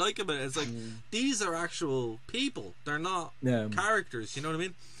 That's what I like about it. It's like these are actual people. They're not characters. You know what I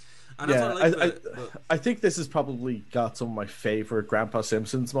mean? And that's what I like about it. I think this has probably got some of my favorite Grandpa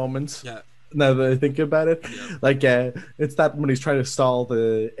Simpsons moments. Yeah. Now that I think about it, like it's that when he's trying to stall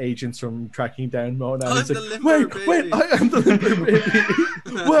the agents from tracking down Mona. And he's like, wait, I am the limber baby.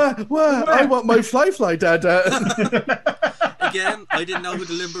 Where? I want my fly, Dada. Again, I didn't know who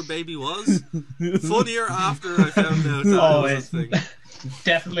the limber baby was. Funnier after I found out that was a thing.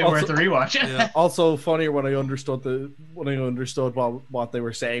 Definitely worth a rewatch. Yeah. Also funnier when I understood what they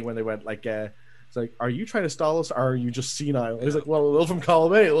were saying when they went like, it's like, are you trying to stall us, or are you just senile? He's like, well, a little from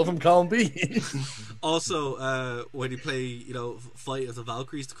column A, a little from column B. Also, when you play, Fight of the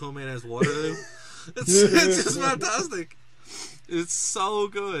Valkyries to come in as Waterloo, it's just fantastic. It's so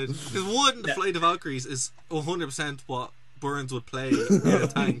good. Because one, the Flight of the Valkyries is 100% what Burns would play in a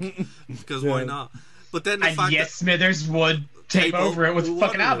tank, because why not? But then the fact that Smithers would take over it with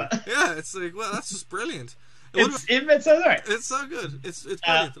fucking ABBA. Yeah, it's like, well, that's just brilliant. It's so right. It's so good. It's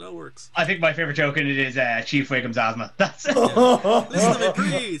brilliant. It all works. I think my favorite joke in it is Chief Wiggum's asthma. That's it. Listen to me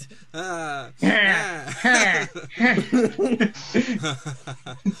breathe.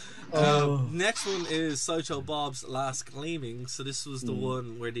 Next one is Sideshow Bob's Last Gleaming. So this was the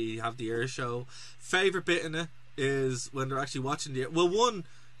one where they have the air show. Favorite bit in it is when they're actually watching one.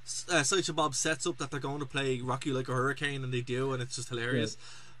 Sideshow Bob sets up that they're going to play Rock You Like a Hurricane, and they do, and it's just hilarious.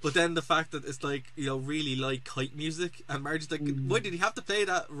 But then the fact that it's like, really like kite music, and Marge's like, why did he have to play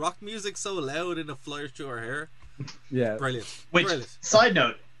that rock music so loud in a flyer through her hair? Yeah. Brilliant. Side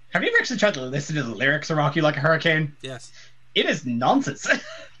note, have you ever actually tried to listen to the lyrics of Rock You Like a Hurricane? Yes. It is nonsense.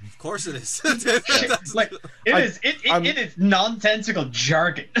 Of course it is. It is nonsensical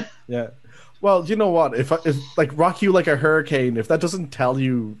jargon. Yeah. Well, you know what? If like Rock You Like a Hurricane, if that doesn't tell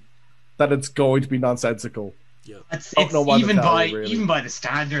you that it's going to be nonsensical, it's even by the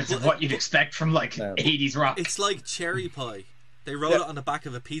standards of what you'd expect from 80s rock. It's like Cherry Pie. They wrote it on the back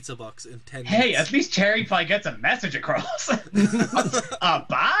of a pizza box in 10 minutes. Hey, at least Cherry Pie gets a message across. A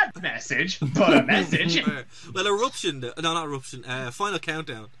bad message, but a message. Well, not Eruption. Final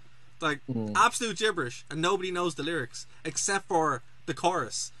Countdown. Absolute gibberish, and nobody knows the lyrics except for the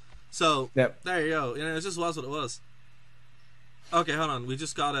chorus. So there you go. It just was what it was. Okay, hold on. We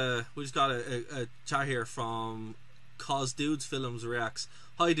just got a chat here from Cause Dudes Films Reacts.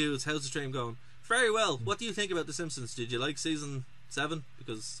 Hi dudes, how's the stream going? Very well. What do you think about The Simpsons? Did you like season 7?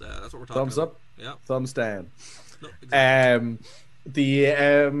 Because that's what we're talking about. Thumbs up. Yeah. Thumbs down. No, exactly.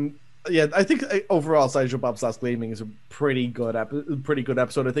 I think overall Sideshow Bob's Last Gleaming is a pretty good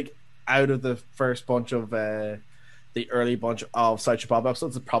episode. I think out of the first bunch of the early bunch of Sideshow Bob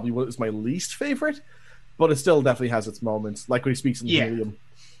episodes, it probably was my least favorite, but it still definitely has its moments, like when he speaks in helium.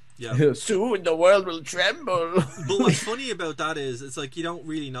 Yeah. Soon the world will tremble. But what's funny about that is it's like you don't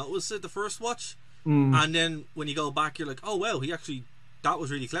really notice it the first watch, and then when you go back, you're like, oh wow, that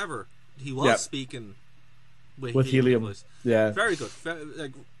was really clever. He was speaking with helium. Yeah, very good.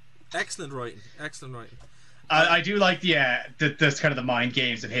 Excellent writing. I do like this kind of the mind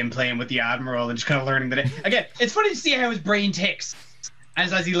games of him playing with the Admiral and just kind of learning the name. Again, it's funny to see how his brain ticks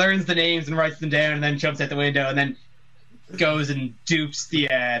as he learns the names and writes them down and then jumps out the window and then goes and dupes the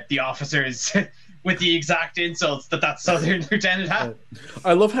officers with the exact insults that Southern lieutenant had.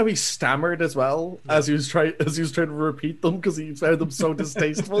 I love how he stammered as well as he was trying to repeat them because he found them so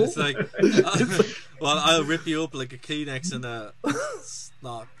distasteful. It's like, well, I'll rip you up like a Kleenex in a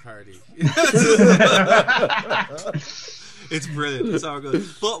snot party. It's brilliant. It's so good.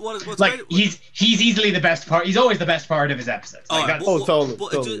 But what's like great, he's easily the best part. He's always the best part of his episodes. Like, totally.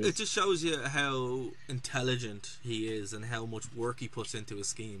 But Totally it just shows you how intelligent he is and how much work he puts into his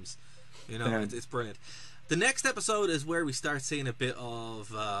schemes. You know, it's brilliant. The next episode is where we start seeing a bit of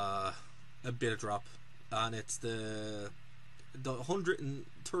drop, and it's the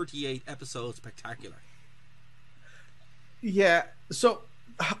 138 episode spectacular. Yeah. So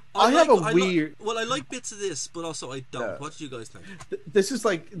I like bits of this, but also I don't. What do you guys think? This is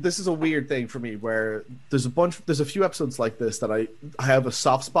a weird thing for me where there's a few episodes like this that I have a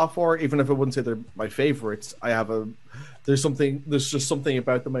soft spot for, even if I wouldn't say they're my favorites. There's just something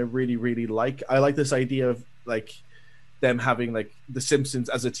about them I really, really like. I like this idea of like them having like The Simpsons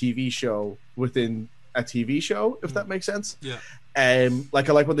as a TV show within a TV show, if that makes sense. Yeah. Like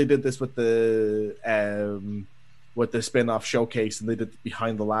I like when they did this with the spin-off Showcase, and they did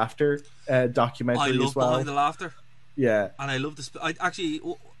Behind the Laughter documentary as well. I love Behind the Laughter. Yeah. And I love this.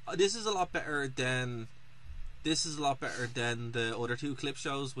 This is a lot better than the other two clip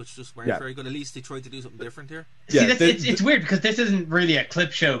shows, which just weren't very good. At least they tried to do something different here. Yeah, it's weird because this isn't really a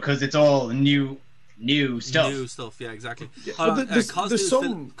clip show because it's all new stuff. New stuff, yeah, exactly. Yeah,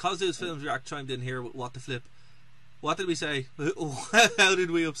 Cosdu's Films React chimed in here with What the Flip. What did we say? How did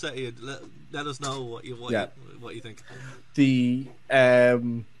we upset you? Let us know what you think.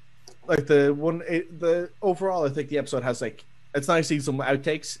 Overall, I think the episode has like, it's nice seeing some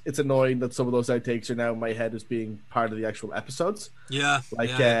outtakes. It's annoying that some of those outtakes are now in my head as being part of the actual episodes. Yeah,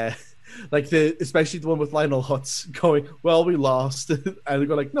 especially the one with Lionel Hutz going, "Well, we lost," and they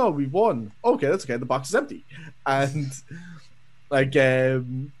go like, "No, we won." Okay, that's okay. The box is empty, and like now,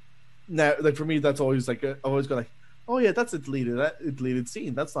 like for me, that's always like I always go like, "Oh yeah, that's a deleted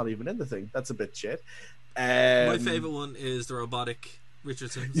scene. That's not even in the thing. That's a bit shit." My favorite one is the robotic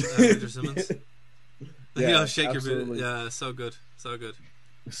Richard Simmons. Yeah, shake absolutely. your boot. Yeah, so good, so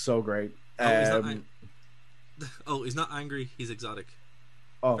great. He's not angry. He's exotic.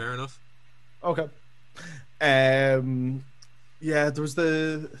 Oh, fair enough. Okay. Yeah, there was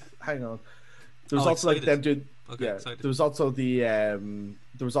the. Hang on. There was also excited. like them doing. Okay, yeah. excited. There was also the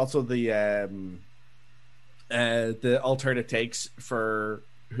alternate takes for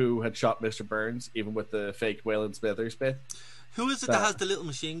who had shot Mr. Burns, even with the fake Waylon Smithers bit. Who is it that has the little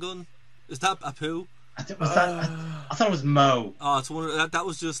machine gun? Is that Apu? I thought it was Mo. Oh, it's one. That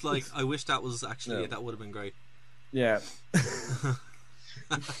was just like, I wish that was actually it. That would have been great. Yeah.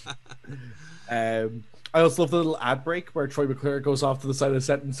 I also love the little ad break where Troy McClure goes off to the side of the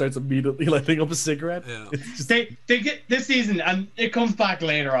set and starts immediately lighting up a cigarette. Yeah. Just... They get this season, and it comes back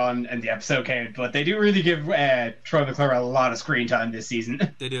later on in the episode count, but they do really give Troy McClure a lot of screen time this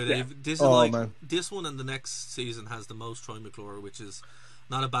season. They do. Yeah. This one and the next season has the most Troy McClure, which is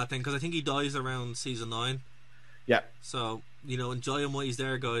not a bad thing because I think he dies around season 9. Yeah. So enjoy him while he's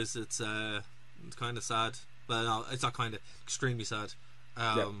there, guys. It's kind of sad. Well, no, it's not kind of extremely sad.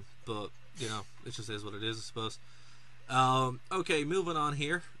 But it just is what it is, I suppose. Okay, moving on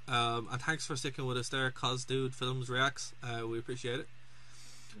here. And thanks for sticking with us there, Cosdude Films Reacts. We appreciate it.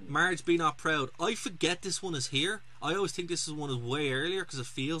 Marge Be Not Proud. I forget this one is here. I always think this one is way earlier because it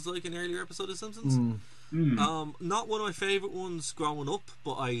feels like an earlier episode of Simpsons. Not one of my favourite ones growing up,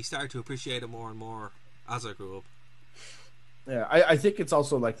 but I started to appreciate it more and more as I grew up. Yeah, I think it's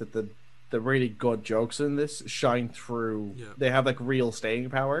also like that the really good jokes in this shine through. Yeah. They have like real staying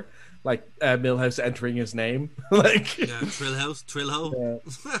power, like Milhouse entering his name. Trillho.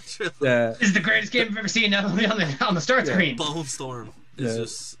 Yeah. This is the greatest game I've ever seen on the start screen. Bone Storm is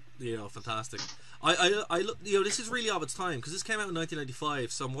just fantastic. I this is really of its time because this came out in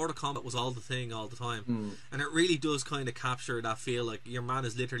 1995, so Mortal Kombat was all the thing all the time, and it really does kind of capture that feel like your man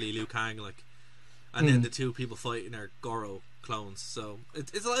is literally Liu Kang, like, and then the two people fighting are Goro clones. So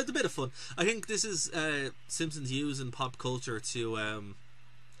it's a bit of fun. I think this is Simpsons using pop culture to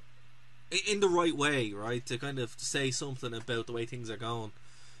in the right way, right, to kind of say something about the way things are going.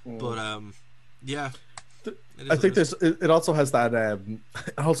 But yeah. I think it also has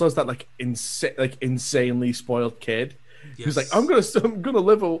that like insanely spoiled kid who's like, I'm gonna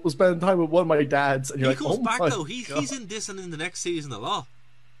spend time with one of my dads, and you're he comes back though. He's in this and in the next season a lot.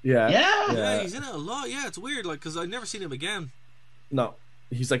 Yeah. Yeah, he's in it a lot. Yeah, it's weird, like, because I've never seen him again. No,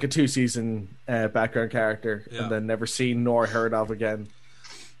 he's like a 2-season background character, and then never seen nor heard of again.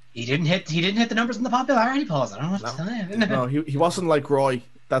 He didn't hit the numbers in the popularity polls. I don't know what to tell you. No, he wasn't like Roy,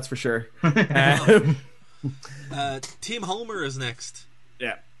 that's for sure. Team Homer is next.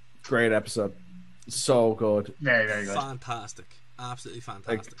 Yeah, great episode. So good. Very, very good. Fantastic. Absolutely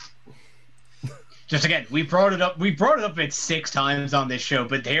fantastic. Just again, we brought it up about 6 times on this show,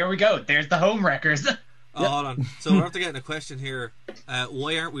 but there we go. There's the home wreckers. Oh, hold on. So we're after getting a question here.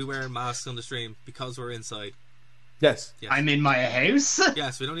 Why aren't we wearing masks on the stream? Because we're inside. Yes. I'm in my house.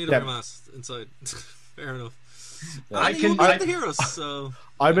 Yes, we don't need to wear masks inside. Fair enough. Yeah. I can hear us, so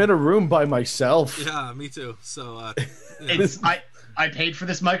I'm in a room by myself. yeah, me too. So I paid for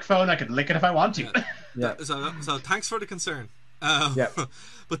this microphone. I can lick it if I want to. Yeah. So thanks for the concern.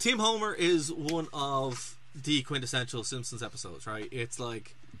 But Team Homer is one of the quintessential Simpsons episodes, right? It's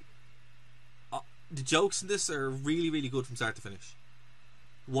like the jokes in this are really, really good from start to finish.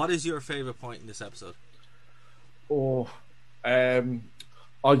 What is your favorite point in this episode? Oh,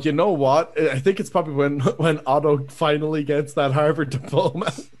 you know what? I think it's probably when Otto finally gets that Harvard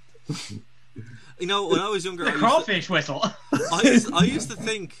diploma. You know, when I was younger, the crawfish whistle. I used to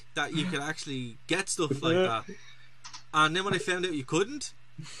think that you could actually get stuff like that, and then when I found out you couldn't,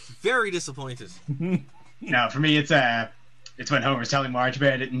 very disappointed. No, for me, it's when Homer's telling Marge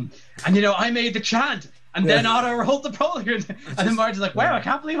about it, and you know, I made the chant. And then Otto rolled the roller, and then Marge's like, "Wow, I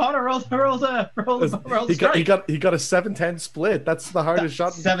can't believe Otto rolled strike." He got a 7-10 split. That's the hardest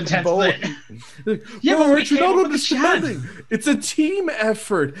shot. 7-10 split. Yeah, but you're not understanding. It's a team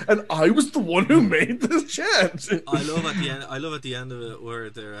effort, and I was the one who made the chant. I love at the end of it where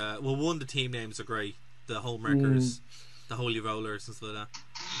they're one, the team names are great. The Home Wreckers, the Holy Rollers, and stuff like that.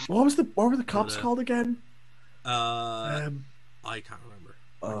 What were the cops called again? I can't remember.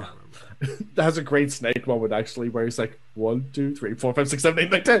 That has a great Snake moment actually, where he's like 1, 2, 3, 4, 5, 6, 7,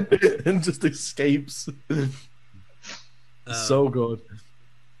 8, 9, 10, and just escapes. So good.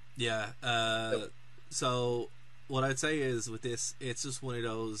 Yeah. So what I'd say is with this, it's just one of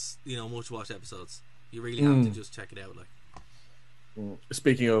those much watch episodes. You really have to just check it out. Like,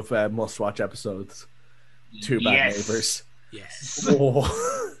 speaking of must watch episodes, Two Bad Neighbors. Yes.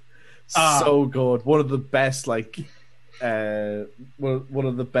 Oh, so good. One of the best one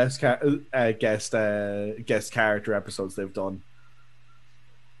of the best guest character episodes they've done.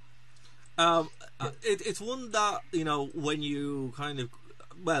 It's one that when you it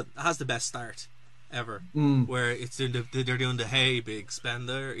has the best start ever, where they're doing the hey big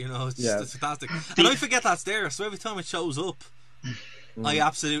spender, it's fantastic, and I forget that's there. So every time it shows up, I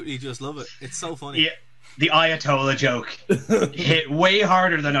absolutely just love it. It's so funny. Yeah, the Ayatollah joke hit way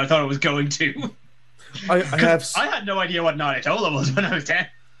harder than I thought it was going to. I had no idea what an Ayatollah was when I was 10.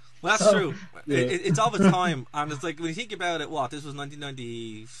 Well, that's true. Yeah. It's of its time, and it's like when you think about it, this was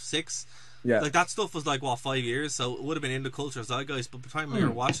 1996. Yeah, like that stuff was like 5 years, so it would have been in the culture zeitgeist. But by the time we were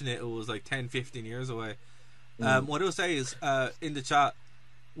watching it, it was like 10, 15 years away. What I would say is, in the chat,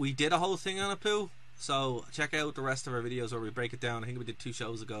 we did a whole thing on it, Pooh. So check out the rest of our videos where we break it down. I think we did 2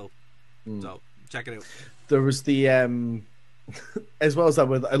 shows ago. So check it out. There was the as well as that,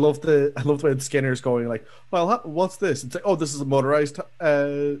 I love the way Skinner's going like, well, what's this? It's like, oh, this is a motorized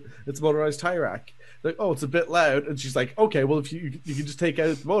tie rack. Like, oh, it's a bit loud, and she's like, okay, well, if you can just take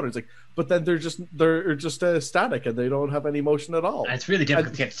out the motor. It's like, but then they're just static and they don't have any motion at all. And it's really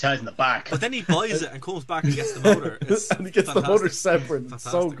difficult to get the tires in the back. But then he buys it and comes back and gets the motor. And he gets the motor separate. It's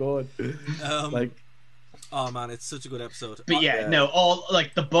so good. Oh man, it's such a good episode. But all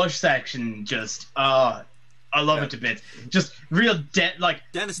like the Bush section, just I love it to bits. Just real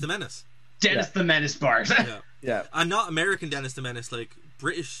Dennis the Menace. Dennis the Menace bars. Yeah. And not American Dennis the Menace, like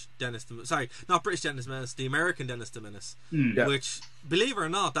British Dennis not British Dennis the Menace, the American Dennis the Menace. Which, believe it or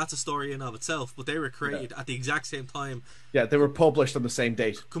not, that's a story in of itself, but they were created at the exact same time. Yeah, they were published on the same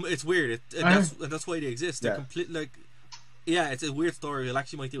date. It's weird. That's why they exist. They're completely it's a weird story. We'll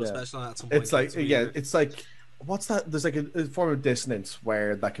actually might do a special on that at some point. It's like it's like, what's that? There's like a form of dissonance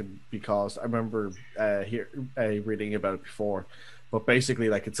where that can be caused. I remember reading about it before, but basically,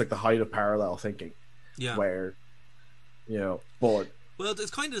 like, it's like the height of parallel thinking. Yeah. Where, but well,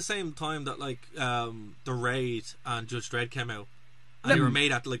 it's kind of the same time that like The Raid and Judge Dredd came out, and they were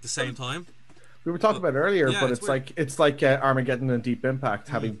made at like the same time. We were talking about it earlier, but it's like Armageddon and Deep Impact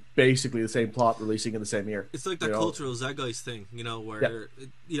having basically the same plot releasing in the same year. It's like that cultural zeitgeist thing, where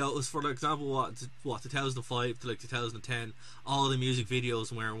it was, for example, 2005 to like 2010, all the music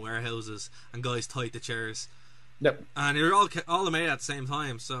videos wearing warehouses and guys tied to chairs. Yep. and they're all made at the same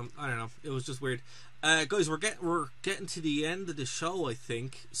time. So I don't know. It was just weird. Guys, we're getting to the end of the show, I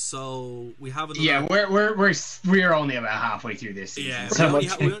think. So we have another. Yeah, we're only about halfway through this season. Yeah, so we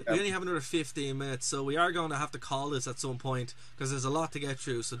only have another 15 minutes, so we are going to have to call this at some point because there's a lot to get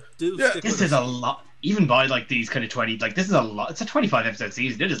through. So stick this with is us. a lot. Even by like these kind of 20, like this is a lot. It's a 25 episode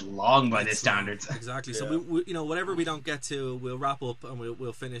season. It is long by this standards. Exactly. So we whatever we don't get to, we'll wrap up and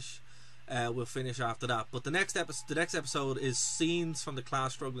we'll finish. We'll finish after that. But the next episode is Scenes from the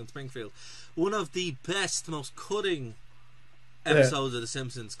Class Struggle in Springfield. One of the best, most cutting episodes of The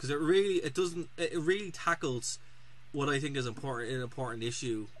Simpsons, because it really tackles what I think is an important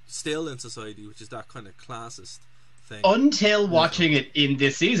issue still in society, which is that kind of classist thing. Until watching it in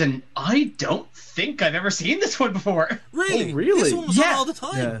this season, I don't think I've ever seen this one before. Really? Oh, really? This one was on all the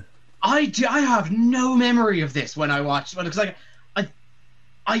time. Yeah. I have no memory of this when I watched it, because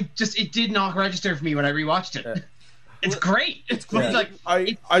I just, it did not register for me when I rewatched it. Yeah. It's great. It's Yeah. like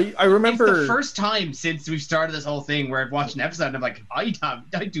I remember it's the first time since we've started this whole thing where I've watched an episode and I'm like, I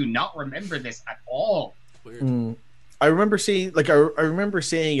do not remember this at all. Weird. I remember seeing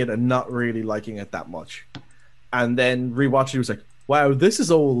it and not really liking it that much, and then rewatching it was like, wow, this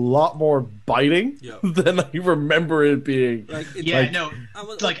is a lot more biting than I remember it being. Like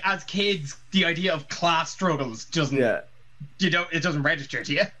as kids, the idea of class struggles doesn't. Yeah. It doesn't register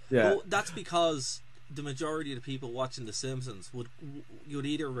to you. Yeah. Well, that's because the majority of the people watching The Simpsons would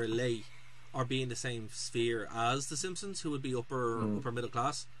either relate or be in the same sphere as The Simpsons, who would be upper middle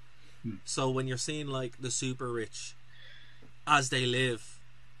class. So when you're seeing like the super rich as they live,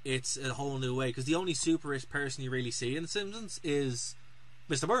 it's a whole new way, because the only super rich person you really see in The Simpsons is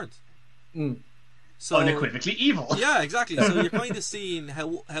Mr. Burns. So unequivocally evil. Yeah, exactly. So you're kind of seeing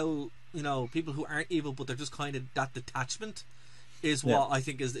how people who aren't evil, but they're just kind of that detachment is what I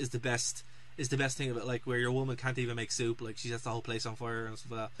think is the best thing of it. Like where your woman can't even make soup, like she sets the whole place on fire and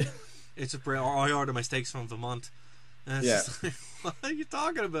stuff like that. It's or I order my steaks from Vermont. And it's just like, what are you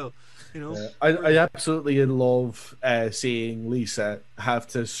talking about? I absolutely love seeing Lisa have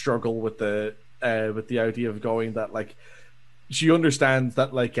to struggle with the idea of going that like she understands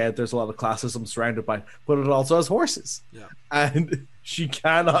that like there's a lot of classism surrounded by, but it also has horses. Yeah, and she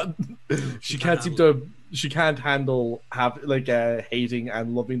can't handle hating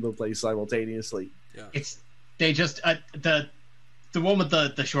and loving the place simultaneously. Yeah, it's they just the one with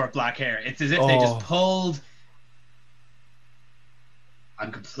the short black hair. It's as if they just pulled.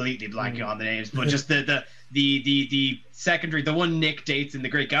 I'm completely blanking on the names, but just the secondary, the one Nick dates in The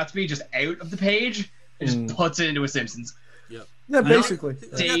Great Gatsby, just out of the page and just puts it into a Simpsons. Yeah, basically.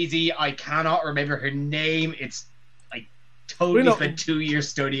 Daisy, I cannot remember her name. It's I totally spent 2 years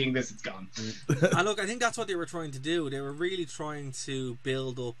studying this. It's gone. And look, I think that's what they were trying to do. They were really trying to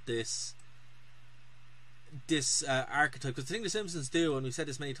build up this archetype. Because the thing the Simpsons do, and we've said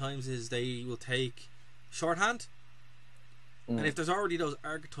this many times, is they will take shorthand. And if there's already those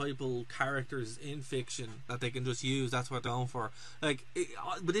archetypal characters in fiction that they can just use, that's what they're going for. But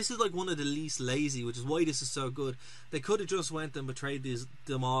this is like one of the least lazy, which is why this is so good. They could have just went and betrayed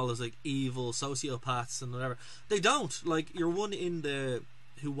them all as like evil sociopaths and whatever. They don't. Like your one in the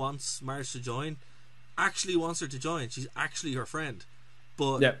who wants Marge to join actually wants her to join. She's actually her friend.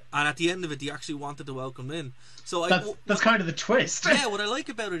 But and at the end of it, they actually wanted to welcome in. So that's kind of the twist. Yeah, what I like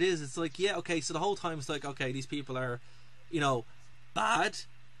about it is it's like so the whole time it's like these people are bad,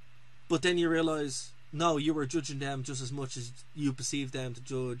 but then you realize no, you were judging them just as much as you perceive them to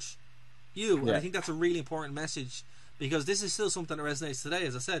judge you. And I think that's a really important message, because this is still something that resonates today.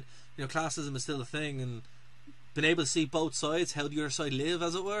 As I said, classism is still a thing, and being able to see both sides, how the other side live,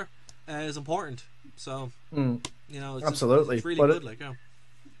 as it were, is important. So it's absolutely, it's really good.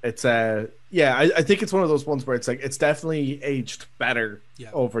 It's I think it's one of those ones where it's like it's definitely aged better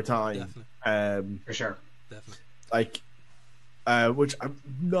over time. Definitely. For sure, definitely. Which I'm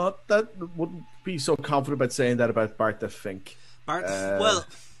not wouldn't be so confident about saying that about Bart the Fink. Well,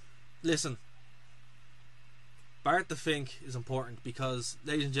 listen, Bart the Fink is important because,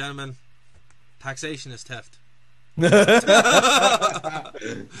 ladies and gentlemen, taxation is theft.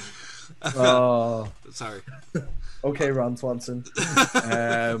 Oh, sorry. Okay, Ron Swanson.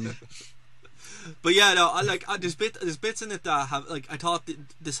 But yeah, no, there's bits in it that have I thought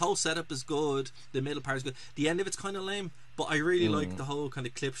this whole setup is good. The middle part is good. The end of it's kind of lame, but I really like the whole kind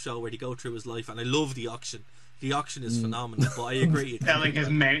of clip show where they go through his life, and I love the auction. The auction is phenomenal, but I agree. Selling his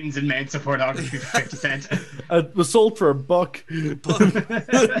mountains and mountain support autography for 50 cents. It was sold for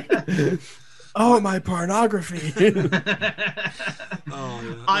 $1. Oh, my pornography.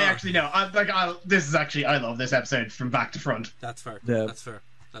 I actually know. I love this episode from back to front. That's fair. Yeah. That's fair.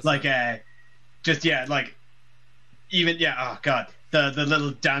 That's fair. even oh god, the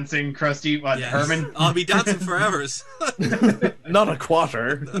little dancing Krusty, Herman. I'll be dancing for hours. Not a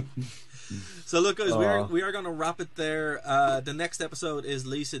quarter. So look, guys, we are going to wrap it there. The next episode is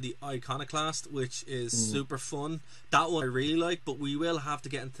Lisa the Iconoclast, which is super fun. That one I really like, but we will have to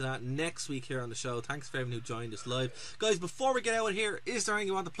get into that next week here on the show. Thanks for everyone who joined us live, guys. Before we get out of here, is there anything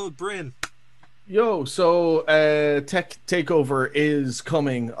you want to plug, Bryn? Yo, so Tech Takeover is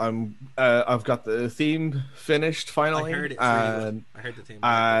coming. I've got the theme finished finally. I heard it. And I heard the theme.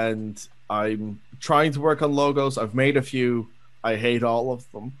 And I'm trying to work on logos. I've made a few. I hate all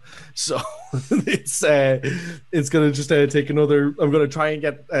of them, so it's gonna just take another. I'm gonna try and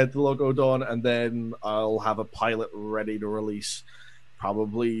get the logo done, and then I'll have a pilot ready to release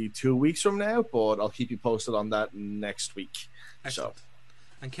probably 2 weeks from now. But I'll keep you posted on that next week. Excellent. So,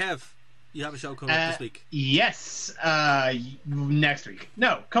 and Kev, you have a show coming up this week? Yes, next week.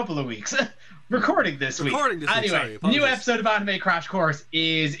 No, couple of weeks. Recording this week. Anyway, new episode of Anime Crash Course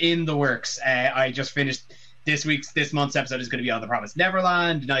is in the works. I just finished. This month's episode is going to be on The Promised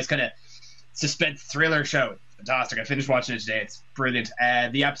Neverland. Nice kind of suspense thriller show. Fantastic. I finished watching it today. It's brilliant.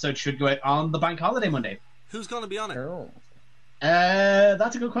 The episode should go out on the bank holiday Monday. Who's going to be on it?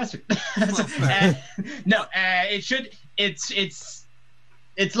 That's a good question. No, it should. It's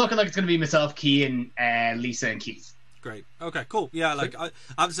looking like it's going to be myself, Key, and Lisa and Keith. Great. Okay, cool. Yeah, like I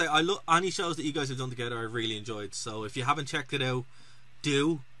have to say, I look any shows that you guys have done together, I've really enjoyed. So if you haven't checked it out,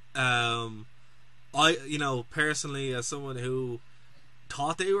 do. I, personally, as someone who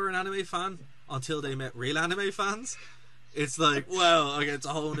thought they were an anime fan until they met real anime fans, it's like, well, okay, it's a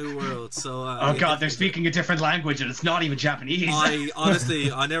whole new world. So, oh god, they're speaking a different language and it's not even Japanese.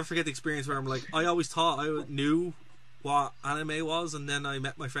 I never forget the experience where I'm like, I always thought I knew what anime was, and then I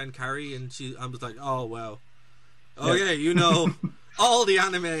met my friend Carrie, and I was like, oh wow, okay, all the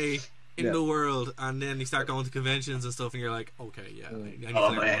anime in the world, and then you start going to conventions and stuff, and you're like, okay, yeah.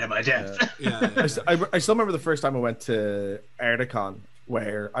 I'm ahead of my depth. I still remember the first time I went to Articon,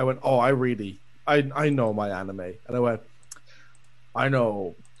 where I went, I know my anime, and I went, I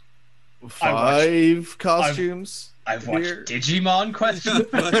know 5 costumes. I've watched Digimon? Question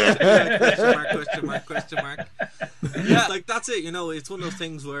mark. Yeah, like that's it. It's one of those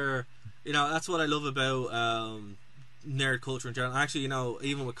things where that's what I love about nerd culture in general. Actually,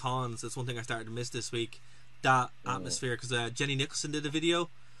 even with cons, that's one thing I started to miss this week. That atmosphere, because Jenny Nicholson did a video.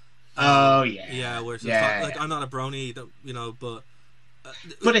 Where she's like, I'm not a brony, but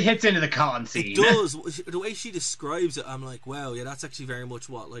it hits into the con scene. It does. The way she describes it, I'm like, wow, yeah, that's actually very much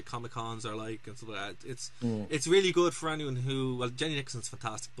what like Comic Cons are like and stuff like that. It's really good for anyone who. Well, Jenny Nicholson's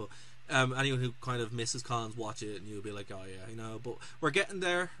fantastic, but anyone who kind of misses cons, watch it and you'll be like, oh yeah, But we're getting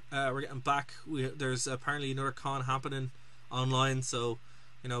there. We're getting back. There's apparently another con happening online, so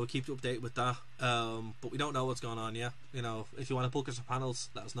we keep you updated with that. But we don't know what's going on yet. If you want to book us for panels,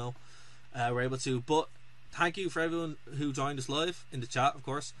 let us know. We're able to. But thank you for everyone who joined us live in the chat, of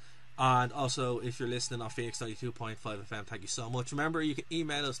course. And also, if you're listening on Phoenix 92.5 FM, thank you so much. Remember, you can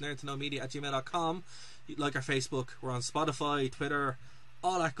email us, nerdtoknowmedia@gmail.com. Like our Facebook. We're on Spotify, Twitter,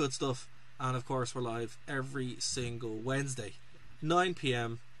 all that good stuff. And of course, we're live every single Wednesday, 9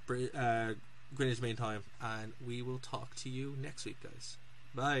 p.m. Greenwich Mean Time. And we will talk to you next week, guys.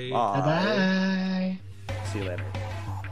 Bye. Bye. See you later.